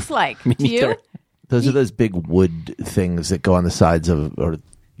tie looks like. Do you? Those are those big wood things that go on the sides of, or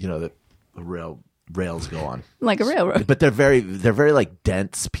that rails go on. Like a railroad. But they're very like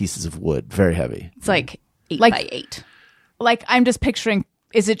dense pieces of wood, very heavy. It's like 8 Like- by 8. Like I'm just picturing.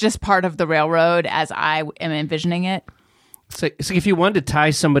 Is it just part of the railroad as I am envisioning it? It's like if you wanted to tie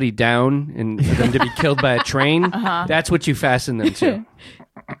somebody down and for them to be killed by a train, that's what you fasten them to.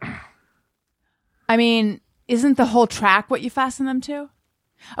 I mean, isn't the whole track what you fasten them to?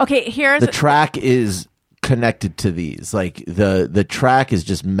 Okay, here's The track is connected to these. Like the track is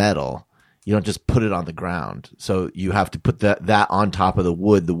just metal. You don't just put it on the ground. So you have to put that on top of the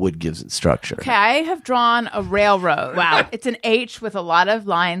wood. The wood gives it structure. Okay, I have drawn a railroad. Wow. It's an H with a lot of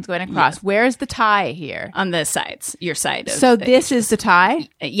lines going across. Where's the tie here? On the sides, your side. So this is the tie?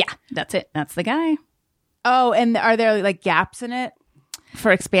 yeah, that's it. That's the guy. Oh, and are there like gaps in it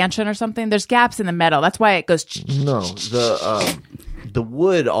for expansion or something? There's gaps in the metal. That's why it goes. No, the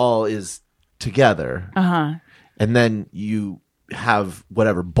wood all is together. And then you have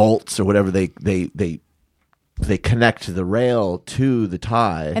whatever bolts or whatever they connect the rail to the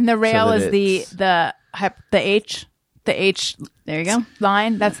tie. And the rail so is the H. The H. There you go.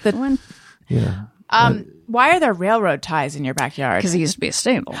 Line. That's the One. Yeah. Why are there railroad ties in your backyard? Because it used to be a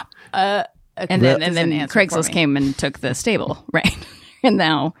stable. Okay, And that then doesn't answer for Craigslist me. came and took the stable, right? and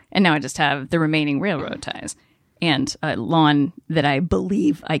now I just have the remaining railroad ties and a lawn that I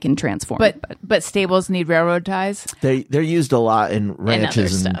believe I can transform. But stables need railroad ties. They're used a lot in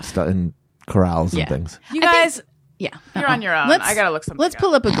ranches other and stuff. and corrals Yeah. and things. You guys, yeah, you're on your own. I gotta look something Let's up.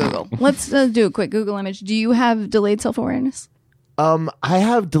 pull up a Google. Let's do a quick Google image. Do you have delayed self-awareness? I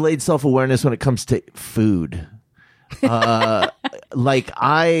have delayed self-awareness when it comes to food.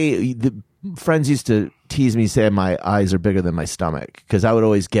 Friends used to tease me saying my eyes are bigger than my stomach because I would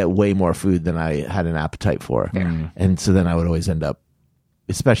always get way more food than I had an appetite for. And so then I would always end up,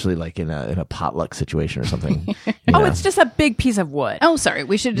 especially like in a potluck situation or something. It's just a big piece of wood. Oh, sorry.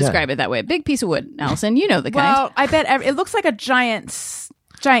 We should describe it that way. Big piece of wood. Allison, you know the kind. Well, I bet it looks like a giant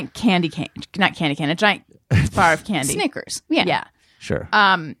candy cane, not candy cane, a giant bar of candy. Snickers. Yeah. Yeah. Sure.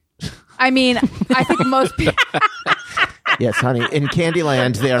 I mean, I think most people. Yes, honey. In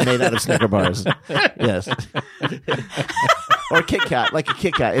Candyland, they are made out of Snicker bars. Yes. Or Kit Kat, like a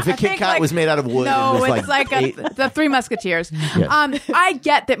Kit Kat. If a Kit Kat was made out of wood, No, it was it's like the Three Musketeers. Yes. I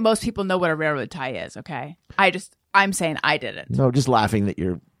get that most people know what a railroad tie is. Okay, I'm saying I didn't. No, just laughing that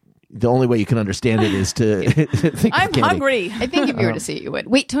the only way you can understand it is to think I'm of candy. hungry. I think if you were to see it, you would.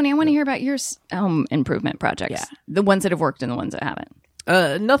 Wait, Tony, I want to hear about your improvement projects. Yeah. The ones that have worked and the ones that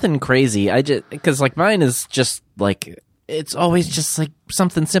haven't. Nothing crazy. I just because like mine is just like it's always just like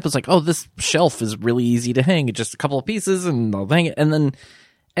something simple. It's like, oh, this shelf is really easy to hang. It's just a couple of pieces and I'll hang it. And then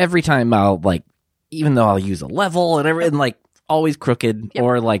every time I'll like, even though I'll use a level and like always crooked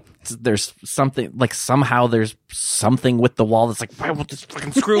or like there's something like somehow there's something with the wall that's like, why won't this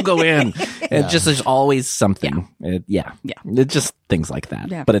fucking screw go in? It just there's always something. It's just things like that.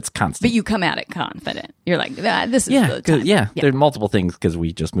 Yeah. But it's constant. But you come at it confident. You're like, this is the 'cause- time. there are multiple things because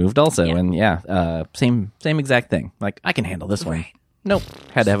we just moved also, and same exact thing. Like I can handle this one. Nope,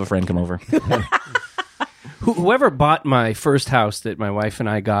 had to have a friend come over. Whoever bought my first house that my wife and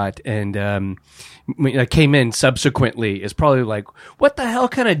I got and came in subsequently is probably like, what the hell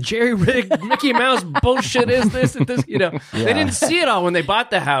kind of jerry-rigged Mickey Mouse bullshit is this? And this, They didn't see it all when they bought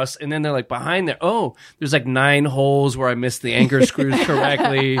the house, and then they're like behind there. Oh, there's like 9 holes where I missed the anchor screws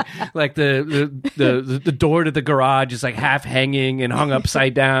correctly. Like the door to the garage is like half hanging and hung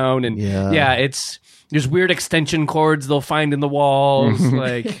upside down, and there's weird extension cords they'll find in the walls.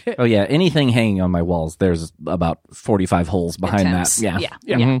 Like, Oh yeah, anything hanging on my walls, there's about 45 holes behind Attempts. that.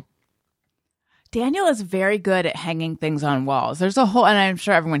 Yeah. Mhm. Daniel is very good at hanging things on walls. There's a whole, and I'm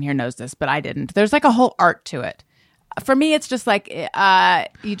sure everyone here knows this, but I didn't. There's like a whole art to it. For me, it's just like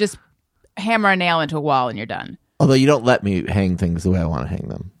you just hammer a nail into a wall and you're done. Although you don't let me hang things the way I want to hang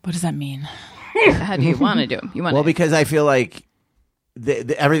them. What does that mean? How do you want to do them? You want Well, because I feel like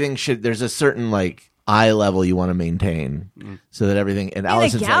everything there's a certain like eye level you want to maintain so that everything and In a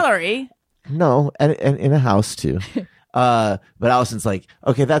Allison's like, gallery. No, and in a house too. But Allison's like,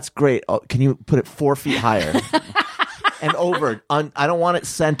 okay, that's great. Oh, can you put it 4 feet higher? And over. I don't want it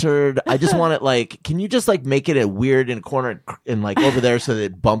centered. I just want it like, can you just like make it a weird in a corner and like over there so that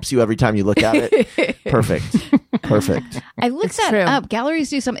it bumps you every time you look at it? Perfect. I looked that up.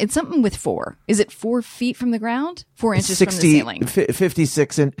 Galleries do something. It's something with 4. Is it 4 feet from the ground? 4 inches from the ceiling?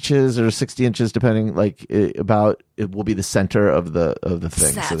 56 inches or 60 inches, depending. Like it will be the center of the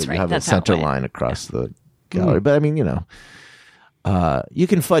thing, That's so that you right. have That's a center how it went. line across the gallery. But I mean, you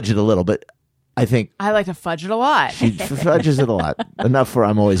can fudge it a little, but I think I like to fudge it a lot. she fudges it a lot. Enough where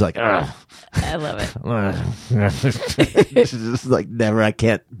I'm always like, ugh. I love it. This is just like never. I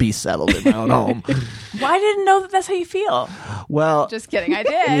can't be settled in my own home. Well, I didn't know that that's how you feel. Well, Just kidding. I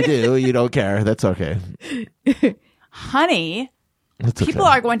you did. do. You don't care. That's okay. Honey, That's people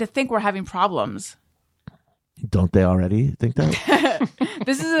okay. are going to think we're having problems. Don't they already think that?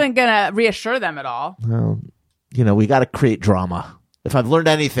 This isn't going to reassure them at all. Well, we got to create drama. If I've learned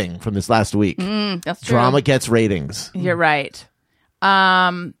anything from this last week, That's true. drama gets ratings. You're right.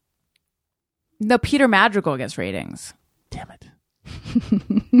 No, Peter Madrigal gets ratings. Damn it.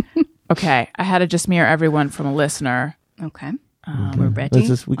 Okay, I had to just mirror everyone from a listener. Okay. We're ready.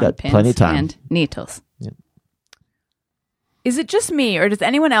 We got on pins plenty of time. And needles. Is it just me, or does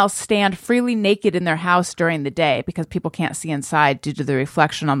anyone else stand freely naked in their house during the day because people can't see inside due to the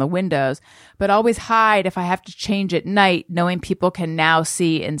reflection on the windows, but always hide if I have to change at night, knowing people can now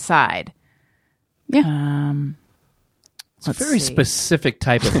see inside? Yeah. It's a very specific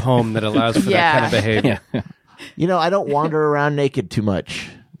type of home that allows for Yeah. that kind of behavior. I don't wander around naked too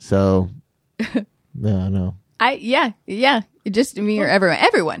much. So, no. Yeah. Just mirror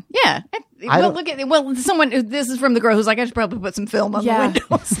everyone. Yeah. This is from the girl who's like, I should probably put some film on the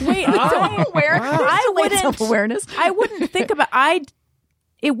windows. Wait, Self-awareness. I wouldn't think about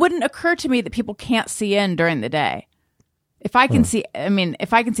it wouldn't occur to me that people can't see in during the day. If I can see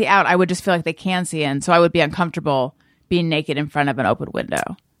out, I would just feel like they can see in, so I would be uncomfortable being naked in front of an open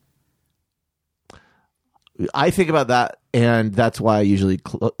window. I think about that, and that's why I usually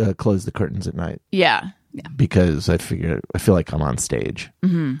close the curtains at night. Yeah. Because I feel like I'm on stage.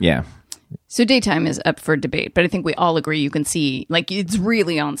 Mm-hmm. Yeah. So daytime is up for debate, but I think we all agree you can see, like, it's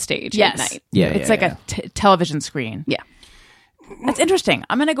really on stage at night. Yeah. It's like a television screen. Yeah. That's interesting.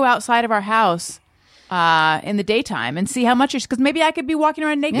 I'm going to go outside of our house in the daytime and see how much because maybe I could be walking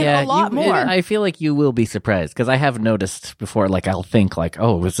around naked a lot more. I feel like you will be surprised because I have noticed before, like I'll think like,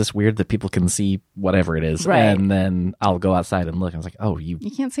 oh, is this weird that people can see whatever it is? Right. And then I'll go outside and look. I was like, oh, you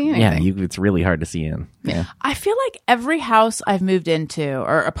can't see anything. Yeah, it's really hard to see in. Yeah. I feel like every house I've moved into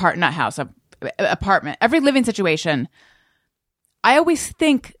or apartment, every living situation, I always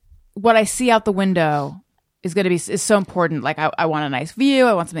think what I see out the window is so important. Like I want a nice view.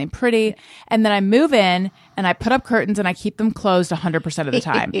 I want something pretty. And then I move in and I put up curtains and I keep them closed 100% of the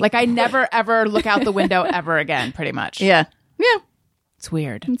time. Like I never ever look out the window ever again, pretty much. Yeah. It's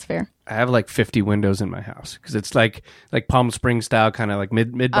weird. That's fair. I have like 50 windows in my house because it's like Palm Springs style, kind of like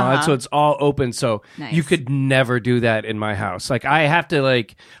mid mod, so it's all open. So Nice. you could never do that in my house. Like I have to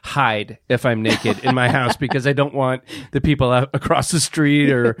like hide if I'm naked in my house because I don't want the people out across the street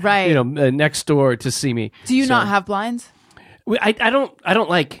or Right. next door to see me. Do you not have blinds? I don't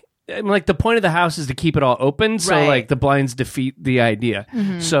like. Like the point of the house is to keep it all open, so Right. like the blinds defeat the idea.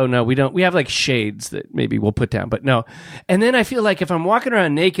 So no, we don't. We have like shades that maybe we'll put down, but no. And then I feel like if I'm walking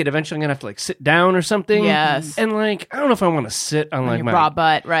around naked, eventually I'm gonna have to like sit down or something. Yes. And like I don't know if I want to sit on like Your my raw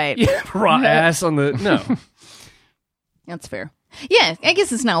butt, right? raw ass on the no. That's fair. Yeah, I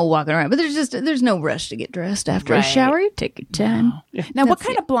guess it's not walking around, but there's no rush to get dressed after a Right. shower. You take your time. Now, what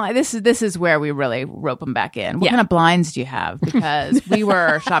kind of blind? This is where we really rope them back in. What kind of blinds do you have? Because we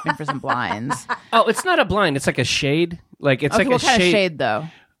were shopping for some blinds. Oh, it's not a blind. It's like a shade. Like it's Okay, like what a kind shade. of shade though?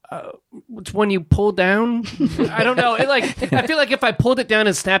 It's when you pull down. I don't know. I feel like if I pulled it down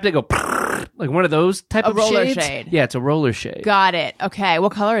and snapped it, go like one of those type A of roller shades. shade. Yeah, it's a roller shade. Got it. Okay,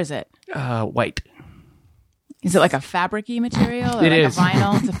 what color is it? White. Is it like a fabric-y material? Or It like is. a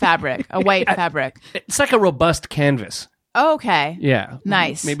vinyl? It's a fabric, a white fabric. It's like a robust canvas. Oh, okay. Yeah.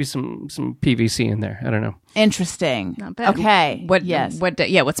 Nice. Maybe some PVC in there. I don't know. Interesting. Not bad. Okay.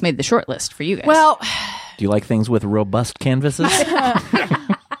 What's made the short list for you guys? Well, Do you like things with robust canvases?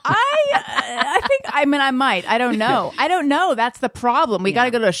 I think, I might. I don't know. That's the problem. We got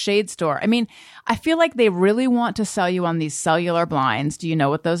to go to a shade store. I mean, I feel like they really want to sell you on these cellular blinds. Do you know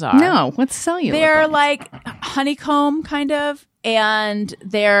what those are? no. What's cellular? They're blinds? like honeycomb kind of, and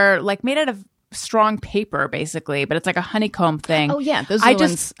they're like made out of strong paper basically, but it's like a honeycomb thing. Oh yeah, those are the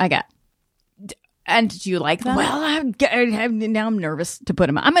ones I got. And do you like them? Well, now I'm nervous to put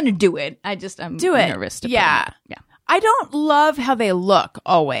them on. I'm going to do it. I'm nervous to put them on. Yeah. I don't love how they look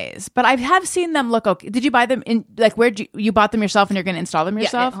always, but I have seen them look okay. Did you buy them in, like, where'd you bought them yourself and you're going to install them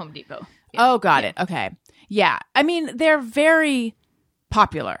yourself? At Home Depot. Yeah. Oh, got it. Okay. Yeah. I mean, they're very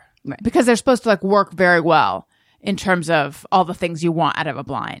popular because they're supposed to like work very well in terms of all the things you want out of a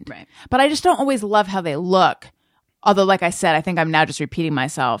blind. Right. But I just don't always love how they look. Although, like I said, I think I'm now just repeating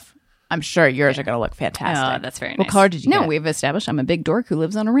myself. I'm sure yours are going to look fantastic. Oh, that's very nice. What color did you get? No, we've established I'm a big dork who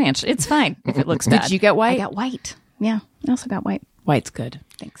lives on a ranch. It's fine if it looks bad. Did you get white? I got white. Yeah, I also got white. White's good.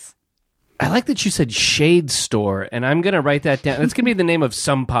 Thanks. I like that you said Shade Store, and I'm going to write that down. That's going to be the name of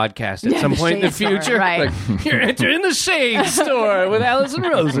some podcast at some point in the Shade future. Store, right. Like, you're entering the Shade Store with Allison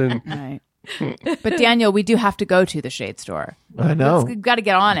Rosen. Right. But Daniel, we do have to go to the Shade Store. I know. We've got to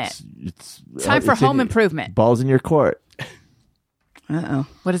get on it. It's Time for it's in home your- improvement. Balls in your court. Uh-oh.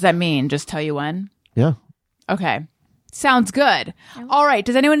 What does that mean? Just tell you when? Yeah. Okay. Sounds good. All right.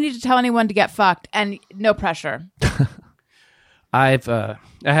 Does anyone need to tell anyone to get fucked? And no pressure. I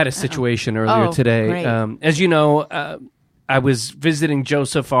had a situation earlier Oh, today. great. As you know, I was visiting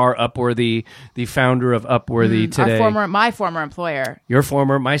Joseph R. Upworthy, the founder of Upworthy today. My former employer. Your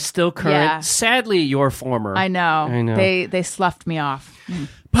former, my still current, Yeah. sadly your former. I know. They sloughed me off.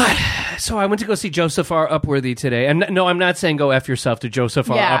 But so I went to go see Joseph R. Upworthy today, and no, I'm not saying go F yourself to Joseph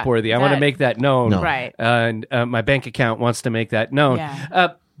R. Yeah, Upworthy. I want to that- make that known, No. Right. And my bank account wants to make that known.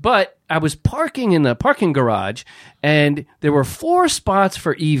 Yeah. But I was parking in the parking garage, and there were 4 spots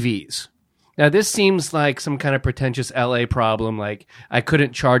for EVs. Now, this seems like some kind of pretentious LA problem, like I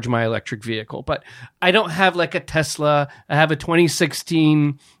couldn't charge my electric vehicle. But I don't have like a Tesla. I have a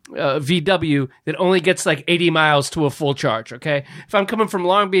 2016 VW that only gets like 80 miles to a full charge, okay? If I'm coming from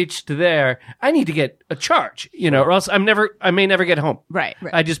Long Beach to there, I need to get a charge, or else I may never get home. Right.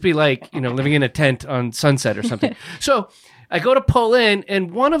 I'd just be like, living in a tent on Sunset or something. So I go to pull in,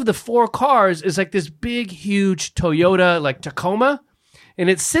 and one of the 4 cars is like this big, huge Toyota, like Tacoma. And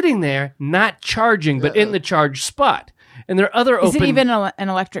it's sitting there, not charging, but in the charge spot. And there are other Is open... it even an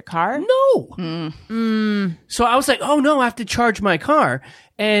electric car? No. So I was like, oh, no, I have to charge my car.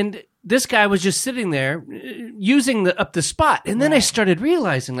 And this guy was just sitting there using up the spot. And then I started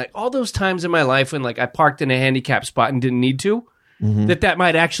realizing, like, all those times in my life when, like, I parked in a handicap spot and didn't need to, that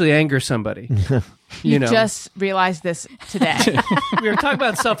might actually anger somebody. You just realized this today. We were talking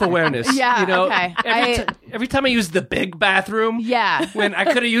about self-awareness. Yeah, okay. Every time I use the big bathroom, Yeah. when I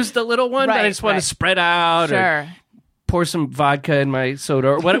could have used the little one, but I Right, just want right. to spread out Sure. or pour some vodka in my soda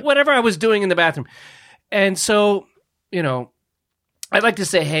or whatever I was doing in the bathroom. And so, I'd like to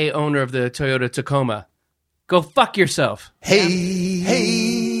say, hey, owner of the Toyota Tacoma, go fuck yourself.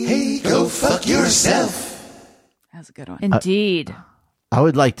 Hey, go fuck yourself. That was a good one. Indeed. I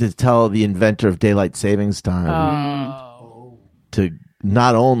would like to tell the inventor of daylight savings time to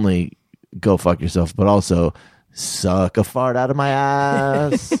not only go fuck yourself, but also suck a fart out of my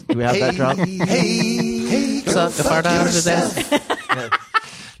ass. Do we have that drop? Hey, go Suck a fart out of his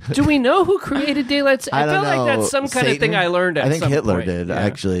Do we know who created daylight savings? I don't feel know. like that's some kind of thing Satan? I learned at I think some Hitler point. did, Yeah.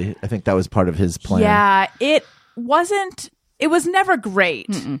 actually. I think that was part of his plan. Yeah, it was never great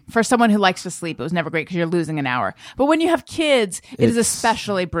for someone who likes to sleep. It was never great because you're losing an hour. But when you have kids, it is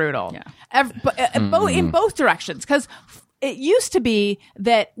especially brutal. Yeah. In both directions. Because it used to be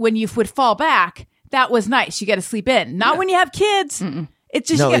that when you would fall back, that was nice. You get to sleep in. Not when you have kids. It's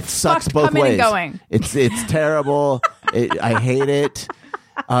just No, you get it sucks fucked both coming ways. and going. It's terrible. I hate it.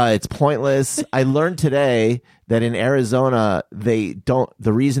 It's pointless. I learned today that in Arizona, the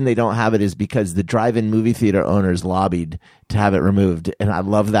reason they don't have it is because the drive-in movie theater owners lobbied to have it removed. And I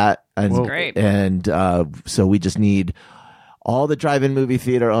love that. And, That's great. And so we just need all the drive-in movie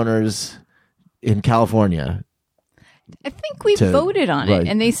theater owners in California. I think we To- voted on right. it,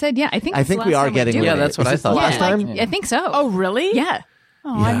 and they said, I think we are getting it. rid Yeah, of it. that's what Is I this the thought. last Yeah, time? I think so. Oh, really? Yeah.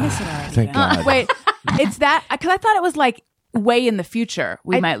 Oh, I miss it already. Thank God. Wait, it's that? Because I thought it was like way in the future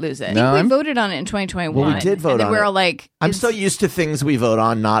we might lose it. No. We I'm- voted on it in 2021. Well, we did vote and then on we're it. all like, I'm so used to things we vote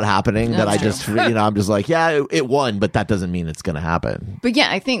on not happening that I That's just, I'm just like, yeah, it won, but that doesn't mean it's going to happen. But yeah,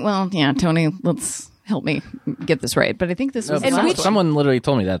 I think, Tony, let's help me get this right. But I think this was And the last which- one. Someone literally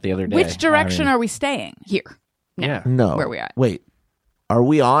told me that the other day. Which direction I mean, are we staying? Here. Yeah. No. Where we at? Wait, are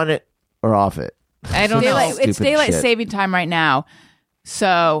we on it or off it? I don't know. It's Stupid daylight shit. saving time right now.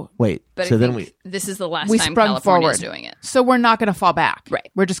 So Wait, But so I then think this is the last we time sprung California's forward. doing it. So we're not going to fall back. Right.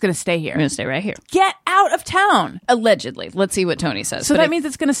 We're just going to stay here. We're going to stay right here. Get out of town. Allegedly. Let's see what Tony says. So But that I- means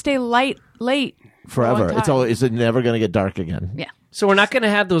it's going to stay late. forever. One It's time. never going to get dark again. Yeah. So we're not going to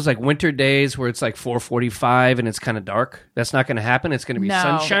have those like winter days where it's like 4:45 and it's kind of dark. That's not going to happen. It's going to be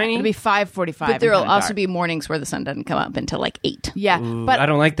sunshiny. It'll be 5:45. But there will also be mornings where the sun doesn't come up until like 8. Yeah, Ooh, but I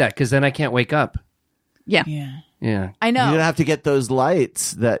don't like that because then I can't wake up. Yeah. I know. You're gonna have to get those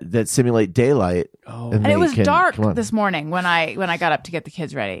lights that simulate daylight. Oh, and it was dark this morning when I got up to get the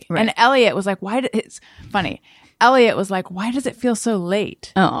kids ready. Right. And Elliot was like, it's funny. Elliot was like, why does it feel so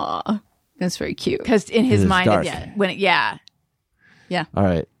late? Aw, that's very cute. Because in his mind, dark. Yeah. All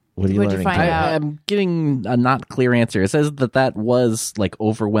right. What are you What'd you learning? find out? I'm getting a not clear answer. It says that was like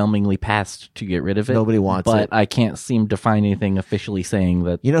overwhelmingly passed to get rid of it. Nobody wants it. But I can't seem to find anything officially saying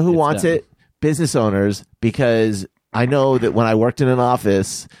that. You know who wants done. it? Business owners, because I know that when I worked in an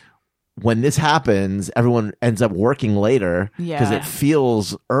office, when this happens, everyone ends up working later because it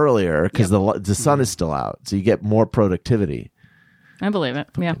feels earlier because the sun is still out. So you get more productivity. I believe it.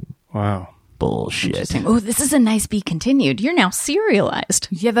 Yeah. Wow. Bullshit. Oh, this is a nice be continued. You're now serialized.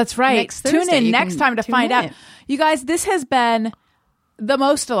 Yeah, that's right. Next Tune Thursday, in you next can time to tune find in. out. You guys, this has been the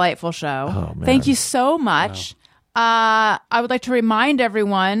most delightful show. Oh, man. Thank you so much. I would like to remind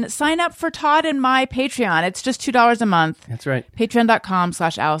everyone, sign up for Todd and my Patreon. It's just $2 a month. That's right.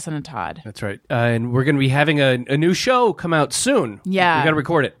 Patreon.com/Allison and Todd. That's right. And we're going to be having a new show come out soon. Yeah. We got to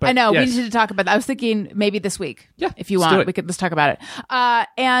record it. But I know. yes. We need to talk about that. I was thinking maybe this week. Yeah, If you let's do want, it. let's talk about it.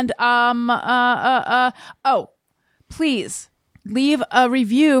 Please leave a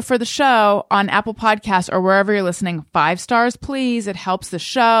review for the show on Apple Podcasts or wherever you're listening. 5 stars, please. It helps the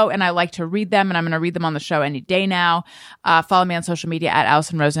show, and I like to read them, and I'm going to read them on the show any day now. Follow me on social media at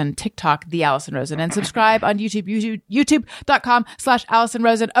Allison Rosen, TikTok, The Allison Rosen, and subscribe on YouTube, youtube.com/Allison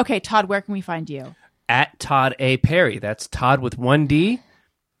Rosen. Okay, Todd, where can we find you? At Todd A. Perry. That's Todd with 1 D.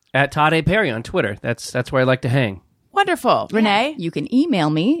 At Todd A. Perry on Twitter. That's where I like to hang. Wonderful. Renee? You can email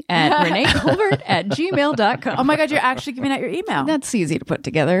me at reneecolbert@gmail.com. Oh my God, you're actually giving out your email. That's easy to put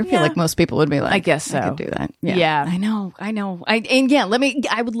together. I feel like most people would be like, I guess so. I could do that. Yeah. I know.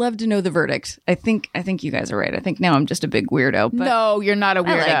 I would love to know the verdict. I think you guys are right. I think now I'm just a big weirdo. But No, you're not a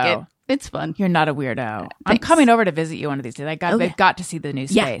weirdo. I like it. It's fun. You're not a weirdo. I'm Thanks. coming over to visit you one of these days. I've got to see the new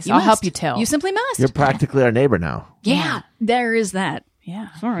space. you I'll must. help you till. You simply must. You're practically our neighbor now. yeah, there is that. Yeah.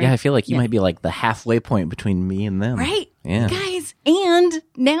 Sorry. Yeah, I feel like you might be like the halfway point between me and them. Right? Yeah. Guys, and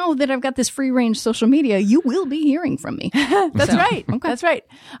now that I've got this free range social media, you will be hearing from me. That's right. Okay. That's right.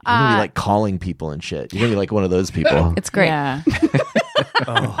 You're gonna be like calling people and shit. You're gonna be like one of those people. It's great. Yeah.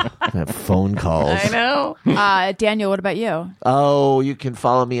 Have phone calls. I know. Daniel, what about you? Oh, you can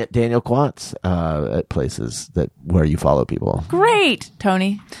follow me at Daniel Quantz at places where you follow people. Great.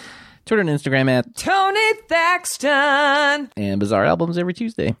 Tony. Twitter and Instagram at Tony Thaxton. and Bizarre Albums every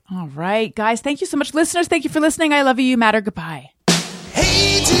Tuesday. All right, guys. Thank you so much. Listeners, thank you for listening. I love you. You matter. Goodbye.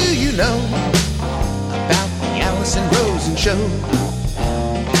 Hey, do you know about the Allison Rosen show?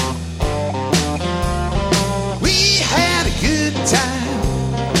 We had a good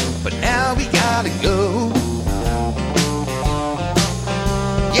time, but now we gotta go.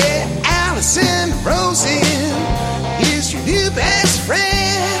 Yeah, Allison Rosen is your new best friend.